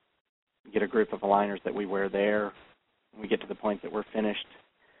 Get a group of aligners that we wear there. We get to the point that we're finished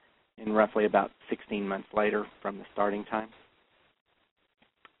in roughly about 16 months later from the starting time.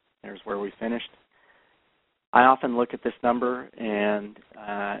 There's where we finished. I often look at this number, and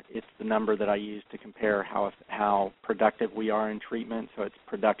it's the number that I use to compare how productive we are in treatment. So it's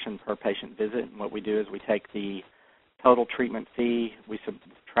production per patient visit. And what we do is we take the total treatment fee, we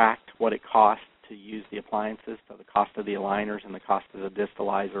subtract what it costs to use the appliances, so the cost of the aligners and the cost of the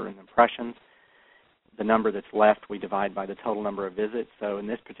distalizer and impressions. The number that's left we divide by the total number of visits. So in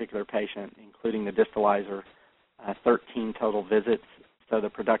this particular patient, including the distalizer, 13 total visits. So the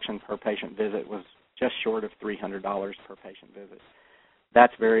production per patient visit was just short of $300 per patient visit.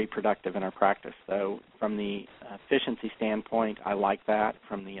 That's very productive in our practice. So from the efficiency standpoint, I like that.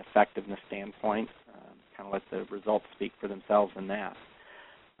 From the effectiveness standpoint, kind of let the results speak for themselves in that.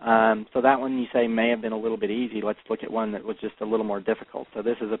 So that one you say may have been a little bit easy. Let's look at one that was just a little more difficult. So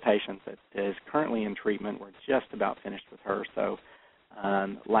this is a patient that is currently in treatment. We're just about finished with her. So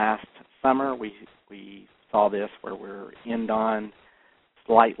last summer we saw this where we're end-on,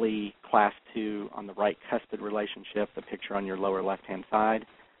 slightly class 2 on the right cuspid relationship, the picture on your lower left-hand side.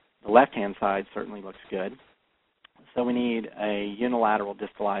 The left-hand side certainly looks good. So we need a unilateral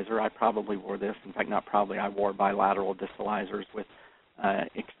distalizer. I probably wore this. In fact, not probably. I wore bilateral distalizers with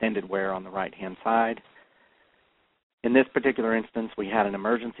extended wear on the right-hand side. In this particular instance, we had an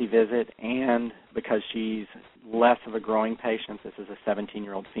emergency visit, and because she's less of a growing patient, this is a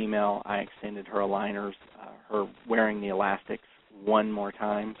 17-year-old female, I extended her aligners, her wearing the elastics, one more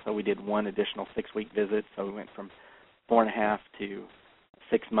time. So we did one additional 6-week visit. So we went from 4.5 to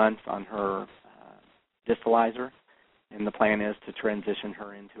 6 months on her distalizer, and the plan is to transition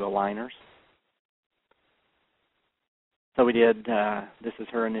her into aligners. So we did, this is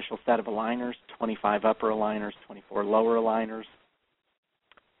her initial set of aligners, 25 upper aligners, 24 lower aligners.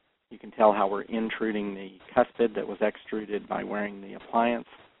 You can tell how we're intruding the cuspid that was extruded by wearing the appliance.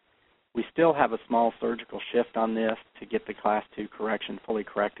 We still have a small surgical shift on this to get the class 2 correction fully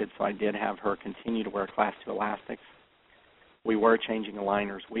corrected, so I did have her continue to wear class 2 elastics. We were changing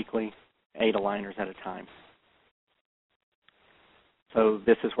aligners weekly, 8 aligners at a time. So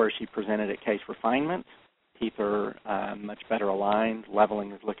this is where she presented at case refinement. Teeth are much better aligned.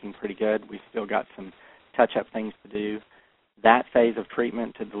 Leveling is looking pretty good. We've still got some touch-up things to do. That phase of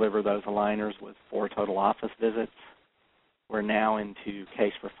treatment to deliver those aligners was 4 total office visits. We're now into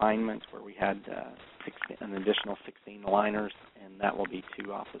case refinement where we had an additional 16 aligners, and that will be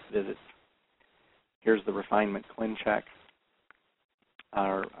 2 office visits. Here's the refinement ClinCheck,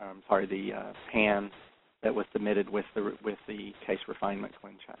 the pan that was submitted with the case refinement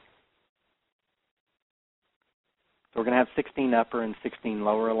ClinCheck. So we're going to have 16 upper and 16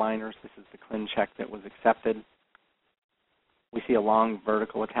 lower aligners. This is the ClinCheck that was accepted. We see a long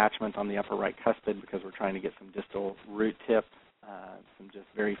vertical attachment on the upper right cuspid because we're trying to get some distal root tip, some just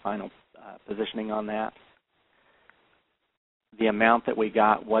very final positioning on that. The amount that we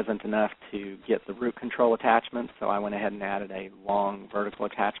got wasn't enough to get the root control attachment, so I went ahead and added a long vertical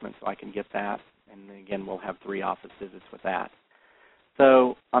attachment so I can get that. And again, we'll have 3 office visits with that.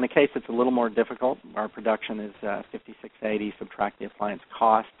 So on a case that's a little more difficult, our production is $56.80, subtract the appliance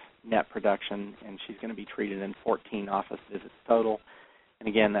cost, net production, and she's going to be treated in 14 office visits total. And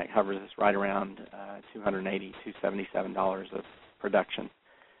again, that covers us right around $280, $277 of production.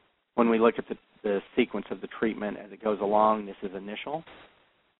 When we look at the sequence of the treatment as it goes along, this is initial.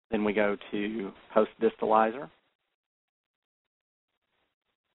 Then we go to post-distalizer.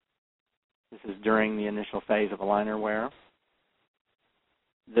 This is during the initial phase of aligner wear.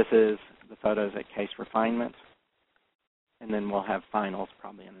 This is the photos at case refinement. And then we'll have finals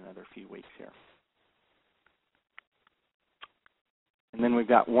probably in another few weeks here. And then we've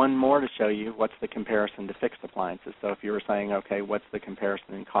got one more to show you what's the comparison to fixed appliances. So if you were saying, okay, what's the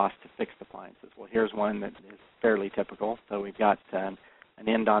comparison in cost to fixed appliances? Well, here's one that is fairly typical. So we've got an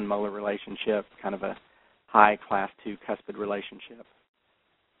end-on molar relationship, kind of a high class 2 cuspid relationship.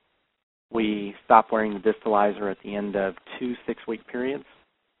 We stop wearing the distalizer at the end of 2 6-week periods.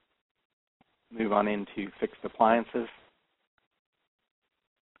 Move on into fixed appliances.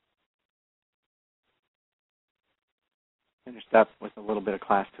 Finished up with a little bit of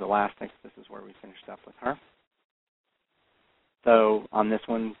class 2 elastics. This is where we finished up with her. So on this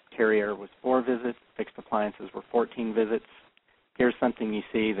one, carrier was 4 visits. Fixed appliances were 14 visits. Here's something you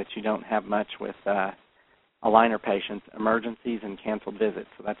see that you don't have much with aligner patients, emergencies and canceled visits.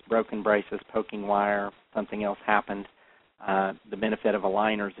 So that's broken braces, poking wire, something else happened. The benefit of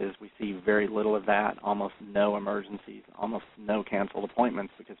aligners is we see very little of that, almost no emergencies, almost no canceled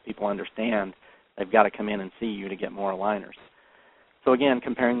appointments because people understand They've got to come in and see you to get more aligners. So again,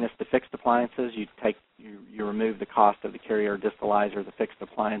 comparing this to fixed appliances, you remove the cost of the carrier distalizer, the fixed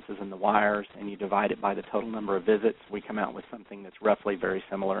appliances, and the wires, and you divide it by the total number of visits. We come out with something that's roughly very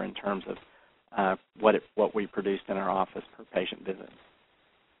similar in terms of what we produced in our office per patient visit.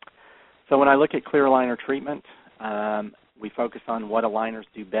 So when I look at clear aligner treatment, we focus on what aligners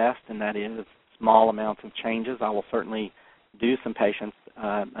do best, and that is small amounts of changes. I will certainly do some patients,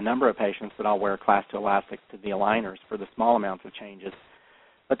 a number of patients that I'll wear Class II elastic to the aligners for the small amounts of changes.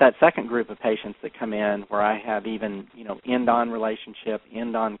 But that second group of patients that come in where I have even, end-on relationship,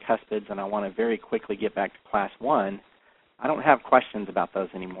 end-on cuspids, and I want to very quickly get back to Class I don't have questions about those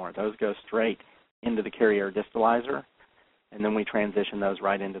anymore. Those go straight into the carrier distalizer, and then we transition those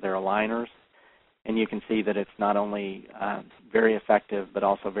right into their aligners. And you can see that it's not only very effective, but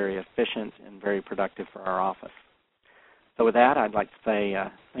also very efficient and very productive for our office. So with that, I'd like to say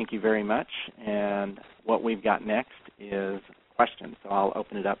thank you very much. And what we've got next is questions. So I'll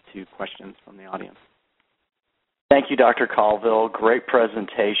open it up to questions from the audience. Thank you, Dr. Colville. Great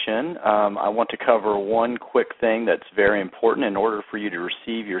presentation. I want to cover one quick thing that's very important in order for you to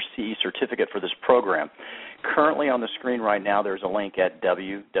receive your CE certificate for this program. Currently on the screen right now, there's a link at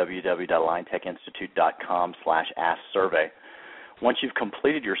www.aligntechinstitute.com/asksurvey. Once you've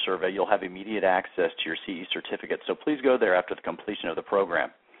completed your survey, you'll have immediate access to your CE certificate, so please go there after the completion of the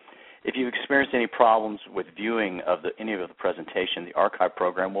program. If you've experienced any problems with viewing of any of the presentation, the archive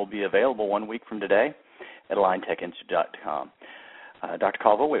program will be available 1 week from today at aligntechinstitute.com. Dr.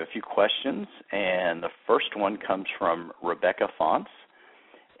 Colville, we have a few questions, and the first one comes from Rebecca Fonts.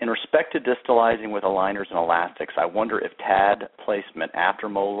 In respect to distalizing with aligners and elastics, I wonder if TAD placement after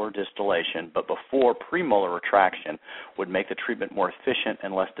molar distillation but before premolar retraction would make the treatment more efficient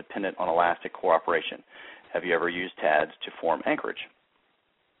and less dependent on elastic cooperation. Have you ever used TADs to form anchorage?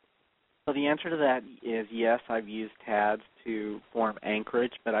 So the answer to that is yes, I've used TADs to form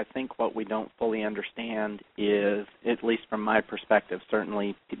anchorage, but I think what we don't fully understand is, at least from my perspective,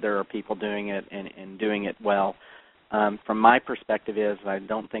 certainly there are people doing it and doing it well. From my perspective is I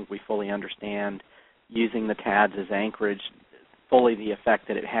don't think we fully understand using the TADs as anchorage fully the effect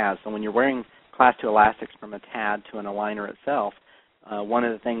that it has. So when you're wearing Class II elastics from a TAD to an aligner itself, one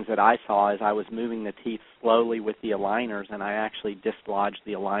of the things that I saw is I was moving the teeth slowly with the aligners, and I actually dislodged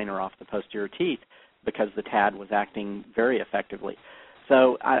the aligner off the posterior teeth because the TAD was acting very effectively.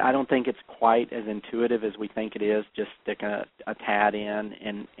 So I don't think it's quite as intuitive as we think it is. Just stick a TAD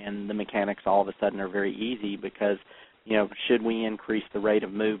in, and the mechanics all of a sudden are very easy because, should we increase the rate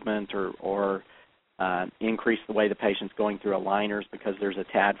of movement or increase the way the patient's going through aligners because there's a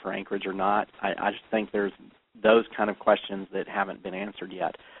TAD for anchorage or not? I just think there's those kind of questions that haven't been answered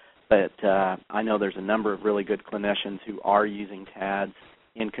yet. But I know there's a number of really good clinicians who are using TADs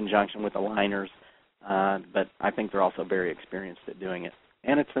in conjunction with aligners, but I think they're also very experienced at doing it.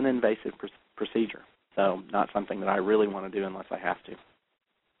 And it's an invasive procedure, so not something that I really want to do unless I have to.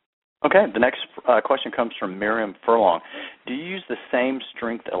 Okay, the next question comes from Miriam Furlong. Do you use the same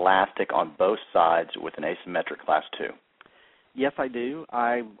strength elastic on both sides with an asymmetric Class II? Yes, I do.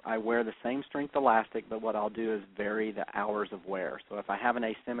 I wear the same strength elastic, but what I'll do is vary the hours of wear. So if I have an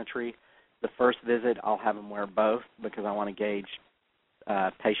asymmetry, the first visit I'll have them wear both because I want to gauge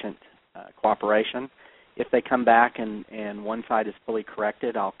patient cooperation. If they come back and one side is fully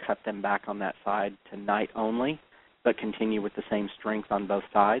corrected, I'll cut them back on that side to night only, but continue with the same strength on both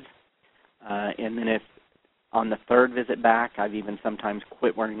sides. And then if on the third visit back, I've even sometimes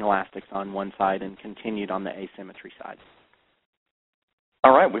quit wearing elastics on one side and continued on the asymmetry side.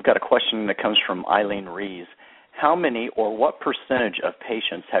 All right, we've got a question that comes from Eileen Rees. How many or what percentage of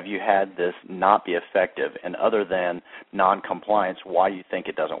patients have you had this not be effective? And other than noncompliance, why do you think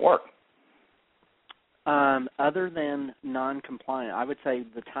it doesn't work? Other than noncompliance, I would say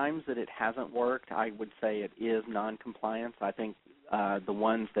the times that it hasn't worked, I would say it is noncompliance. I think the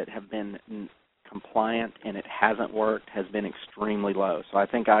ones that have been compliant and it hasn't worked has been extremely low. So I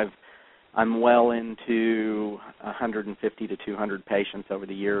think I'm well into 150 to 200 patients over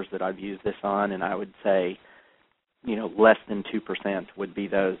the years that I've used this on, and I would say, less than 2% would be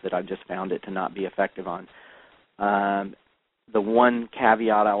those that I've just found it to not be effective on. The one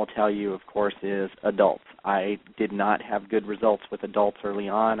caveat I will tell you, of course, is adults. I did not have good results with adults early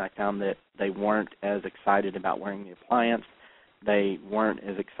on. I found that they weren't as excited about wearing the appliance. They weren't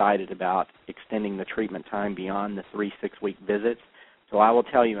as excited about extending the treatment time beyond the 3 6-week visits. So I will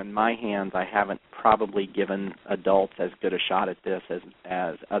tell you, in my hands, I haven't probably given adults as good a shot at this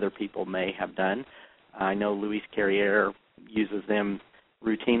as other people may have done. I know Luis Carrier uses them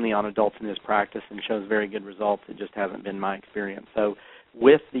routinely on adults in his practice and shows very good results. It just hasn't been my experience. So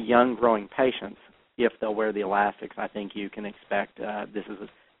with the young growing patients, if they'll wear the elastics, I think you can expect this is,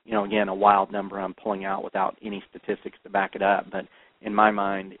 again, a wild number I'm pulling out without any statistics to back it up, but in my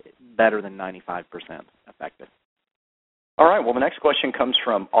mind, better than 95% effective. All right. Well, the next question comes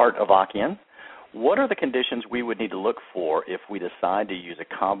from Art Avakian. What are the conditions we would need to look for if we decide to use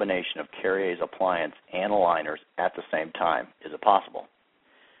a combination of Carrier's appliance and aligners at the same time? Is it possible?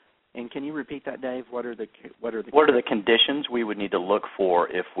 And can you repeat that, Dave? What are the conditions we would need to look for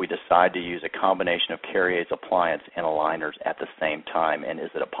if we decide to use a combination of Carrier's appliance and aligners at the same time, and is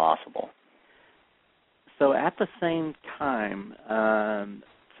it possible? So at the same time,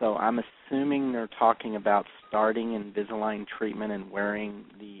 so I'm assuming they're talking about starting Invisalign treatment and wearing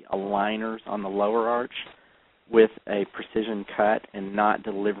the aligners on the lower arch with a precision cut and not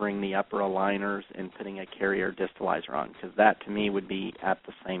delivering the upper aligners and putting a Carrier distalizer on, because that to me would be at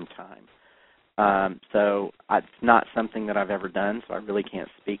the same time. So it's not something that I've ever done, so I really can't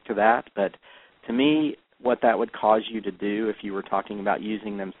speak to that. But to me, what that would cause you to do if you were talking about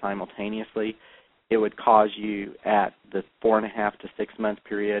using them simultaneously, it would cause you at the 4.5 to 6 month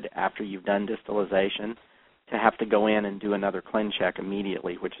period after you've done distalization to have to go in and do another ClinCheck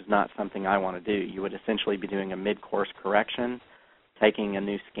immediately, which is not something I want to do. You would essentially be doing a mid-course correction, taking a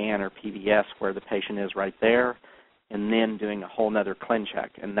new scan or PVS where the patient is right there, and then doing a whole other ClinCheck.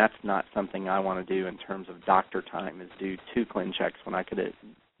 And that's not something I want to do in terms of doctor time, is do 2 ClinChecks when I could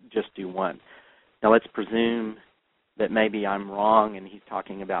just do 1. Now let's presume that maybe I'm wrong and he's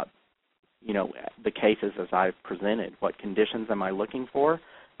talking about the cases as I've presented. What conditions am I looking for?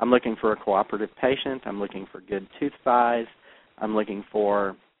 I'm looking for a cooperative patient. I'm looking for good tooth size. I'm looking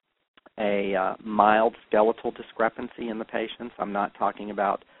for a mild skeletal discrepancy in the patients. I'm not talking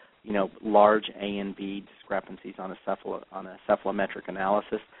about, large A and B discrepancies on a cephalometric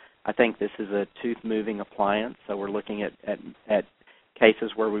analysis. I think this is a tooth-moving appliance, so we're looking at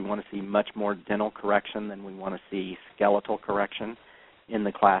cases where we want to see much more dental correction than we want to see skeletal correction in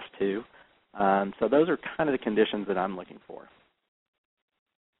the Class 2. So those are kind of the conditions that I'm looking for.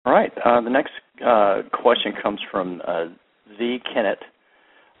 All right. The next question comes from Z. Kennett.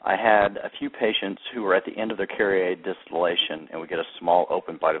 I had a few patients who were at the end of their Carrier distillation and would get a small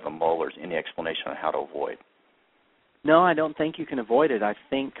open bite of the molars. Any explanation on how to avoid? No, I don't think you can avoid it. I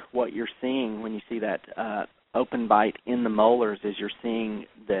think what you're seeing when you see that open bite in the molars is you're seeing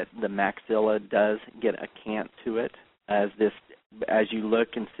that the maxilla does get a cant to it as you look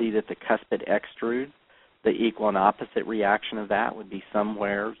and see that the cuspid extrude. The equal and opposite reaction of that would be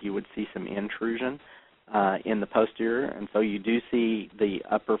somewhere you would see some intrusion in the posterior, and so you do see the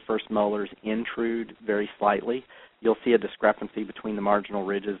upper first molars intrude very slightly. You'll see a discrepancy between the marginal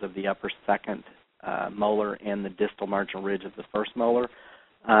ridges of the upper second molar and the distal marginal ridge of the first molar.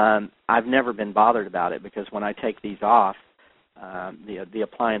 I've never been bothered about it because when I take these off, the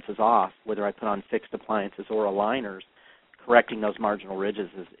appliances off, whether I put on fixed appliances or aligners, correcting those marginal ridges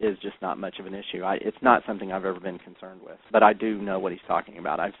is just not much of an issue. It's not something I've ever been concerned with, but I do know what he's talking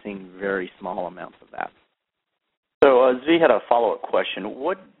about. I've seen very small amounts of that. So Z had a follow-up question.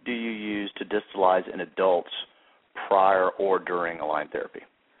 What do you use to distalize in adults prior or during Align therapy?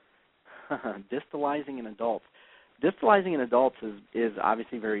 Distalizing in adults. Distalizing in adults is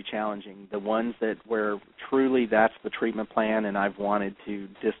obviously very challenging. The ones where truly that's the treatment plan and I've wanted to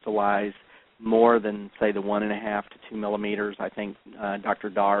distalize more than, say, the 1.5 to 2 millimeters, I think Dr.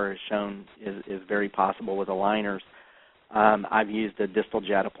 Dar has shown is very possible with aligners. I've used a distal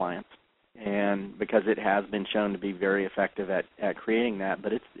jet appliance, and because it has been shown to be very effective at creating that,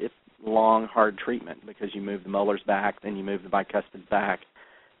 but it's long, hard treatment because you move the molars back, then you move the bicuspids back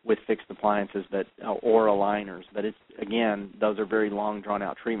with fixed appliances or aligners. But it's, again, those are very long,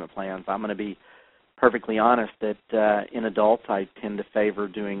 drawn-out treatment plans. I'm going to be perfectly honest that in adults I tend to favor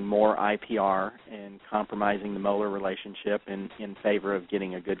doing more IPR and compromising the molar relationship in favor of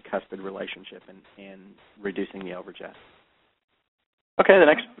getting a good cuspid relationship and reducing the overjet. Okay, the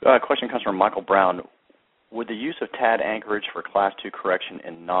next question comes from Michael Brown. Would the use of TAD anchorage for Class 2 correction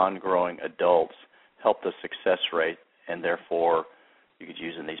in non-growing adults help the success rate and therefore you could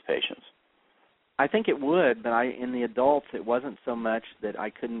use in these patients? I think it would, but in the adults, it wasn't so much that I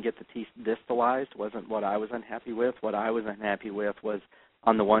couldn't get the teeth distalized, wasn't what I was unhappy with. What I was unhappy with was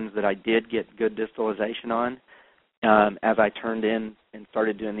on the ones that I did get good distalization on. As I turned in and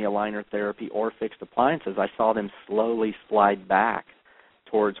started doing the aligner therapy or fixed appliances, I saw them slowly slide back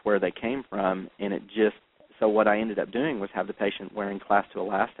towards where they came from, and so what I ended up doing was have the patient wearing Class 2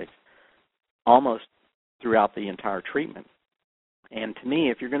 elastics almost throughout the entire treatment. And to me,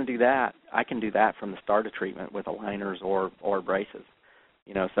 if you're going to do that, I can do that from the start of treatment with aligners or braces.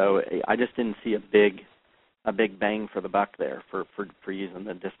 So I just didn't see a big bang for the buck there for using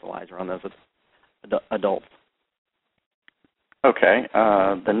the distalizer on those. adults. Okay.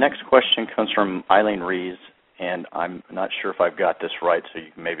 The next question comes from Eileen Rees, and I'm not sure if I've got this right, so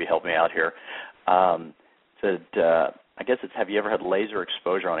you can maybe help me out here. I guess it's, have you ever had laser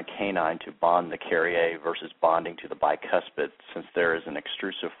exposure on a canine to bond the Carrier versus bonding to the bicuspid, since there is an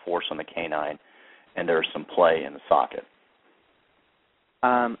extrusive force on the canine and there is some play in the socket?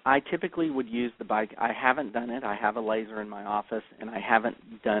 I typically would use the bike. I haven't done it. I have a laser in my office, and I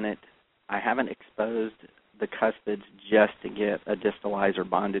haven't done it. I haven't exposed the cuspids just to get a distalizer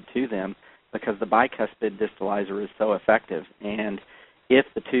bonded to them, because the bicuspid distalizer is so effective. And if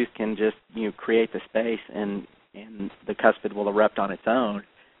the tooth can just create the space and the cuspid will erupt on its own,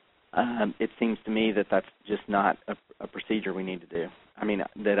 it seems to me that that's just not a procedure we need to do. I mean,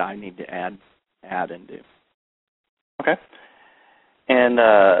 that I need to add and do. Okay. And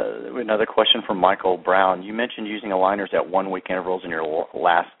another question from Michael Brown. You mentioned using aligners at 1-week intervals in your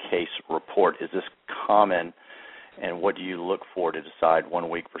last case report. Is this common, and what do you look for to decide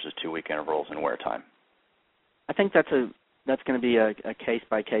 1-week versus 2-week intervals and wear time? I think that's going to be a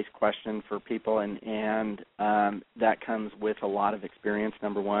case-by-case question for people, and that comes with a lot of experience,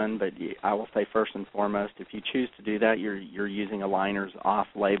 number one. But I will say first and foremost, if you choose to do that, you're using aligners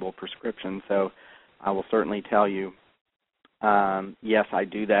off-label prescription. So I will certainly tell you, yes, I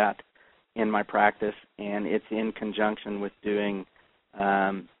do that in my practice, and it's in conjunction with doing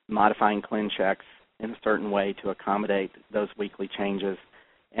modifying ClinChecks in a certain way to accommodate those weekly changes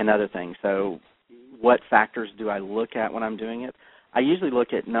and other things. So what factors do I look at when I'm doing it? I usually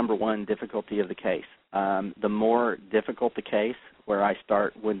look at, number one, difficulty of the case. The more difficult the case, where I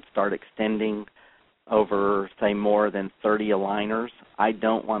would start extending over, say, more than 30 aligners, I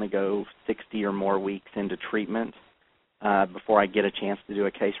don't want to go 60 or more weeks into treatment before I get a chance to do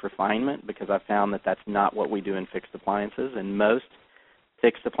a case refinement, because I found that that's not what we do in fixed appliances. In most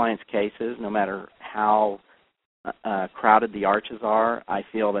fixed appliance cases, no matter how crowded the arches are, I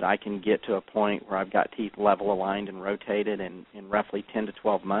feel that I can get to a point where I've got teeth level aligned and rotated in roughly 10 to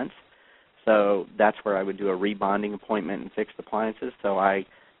 12 months. So that's where I would do a rebonding appointment in fixed appliances. So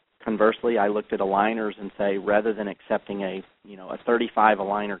conversely, I looked at aligners and say, rather than accepting a 35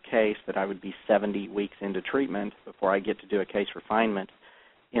 aligner case, that I would be 70 weeks into treatment before I get to do a case refinement.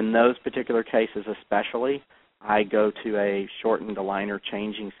 In those particular cases especially, I go to a shortened aligner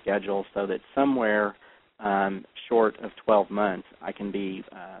changing schedule so that somewhere short of 12 months I can be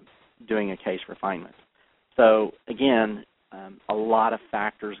doing a case refinement. So again, a lot of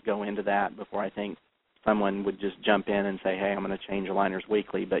factors go into that before I think someone would just jump in and say, hey, I'm going to change aligners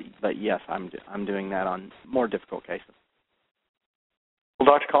weekly. But yes, I'm doing that on more difficult cases. Well,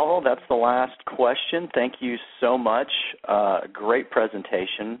 Dr. Caldwell, that's the last question. Thank you so much. Great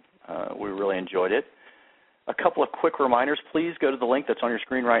presentation. We really enjoyed it. A couple of quick reminders. Please go to the link that's on your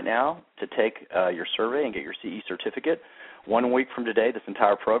screen right now to take your survey and get your CE certificate. 1 week from today, this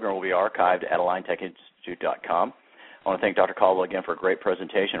entire program will be archived at AlignTechInstitute.com. I want to thank Dr. Caldwell again for a great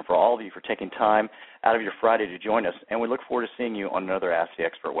presentation, for all of you for taking time out of your Friday to join us, and we look forward to seeing you on another Ask the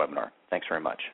Expert webinar. Thanks very much.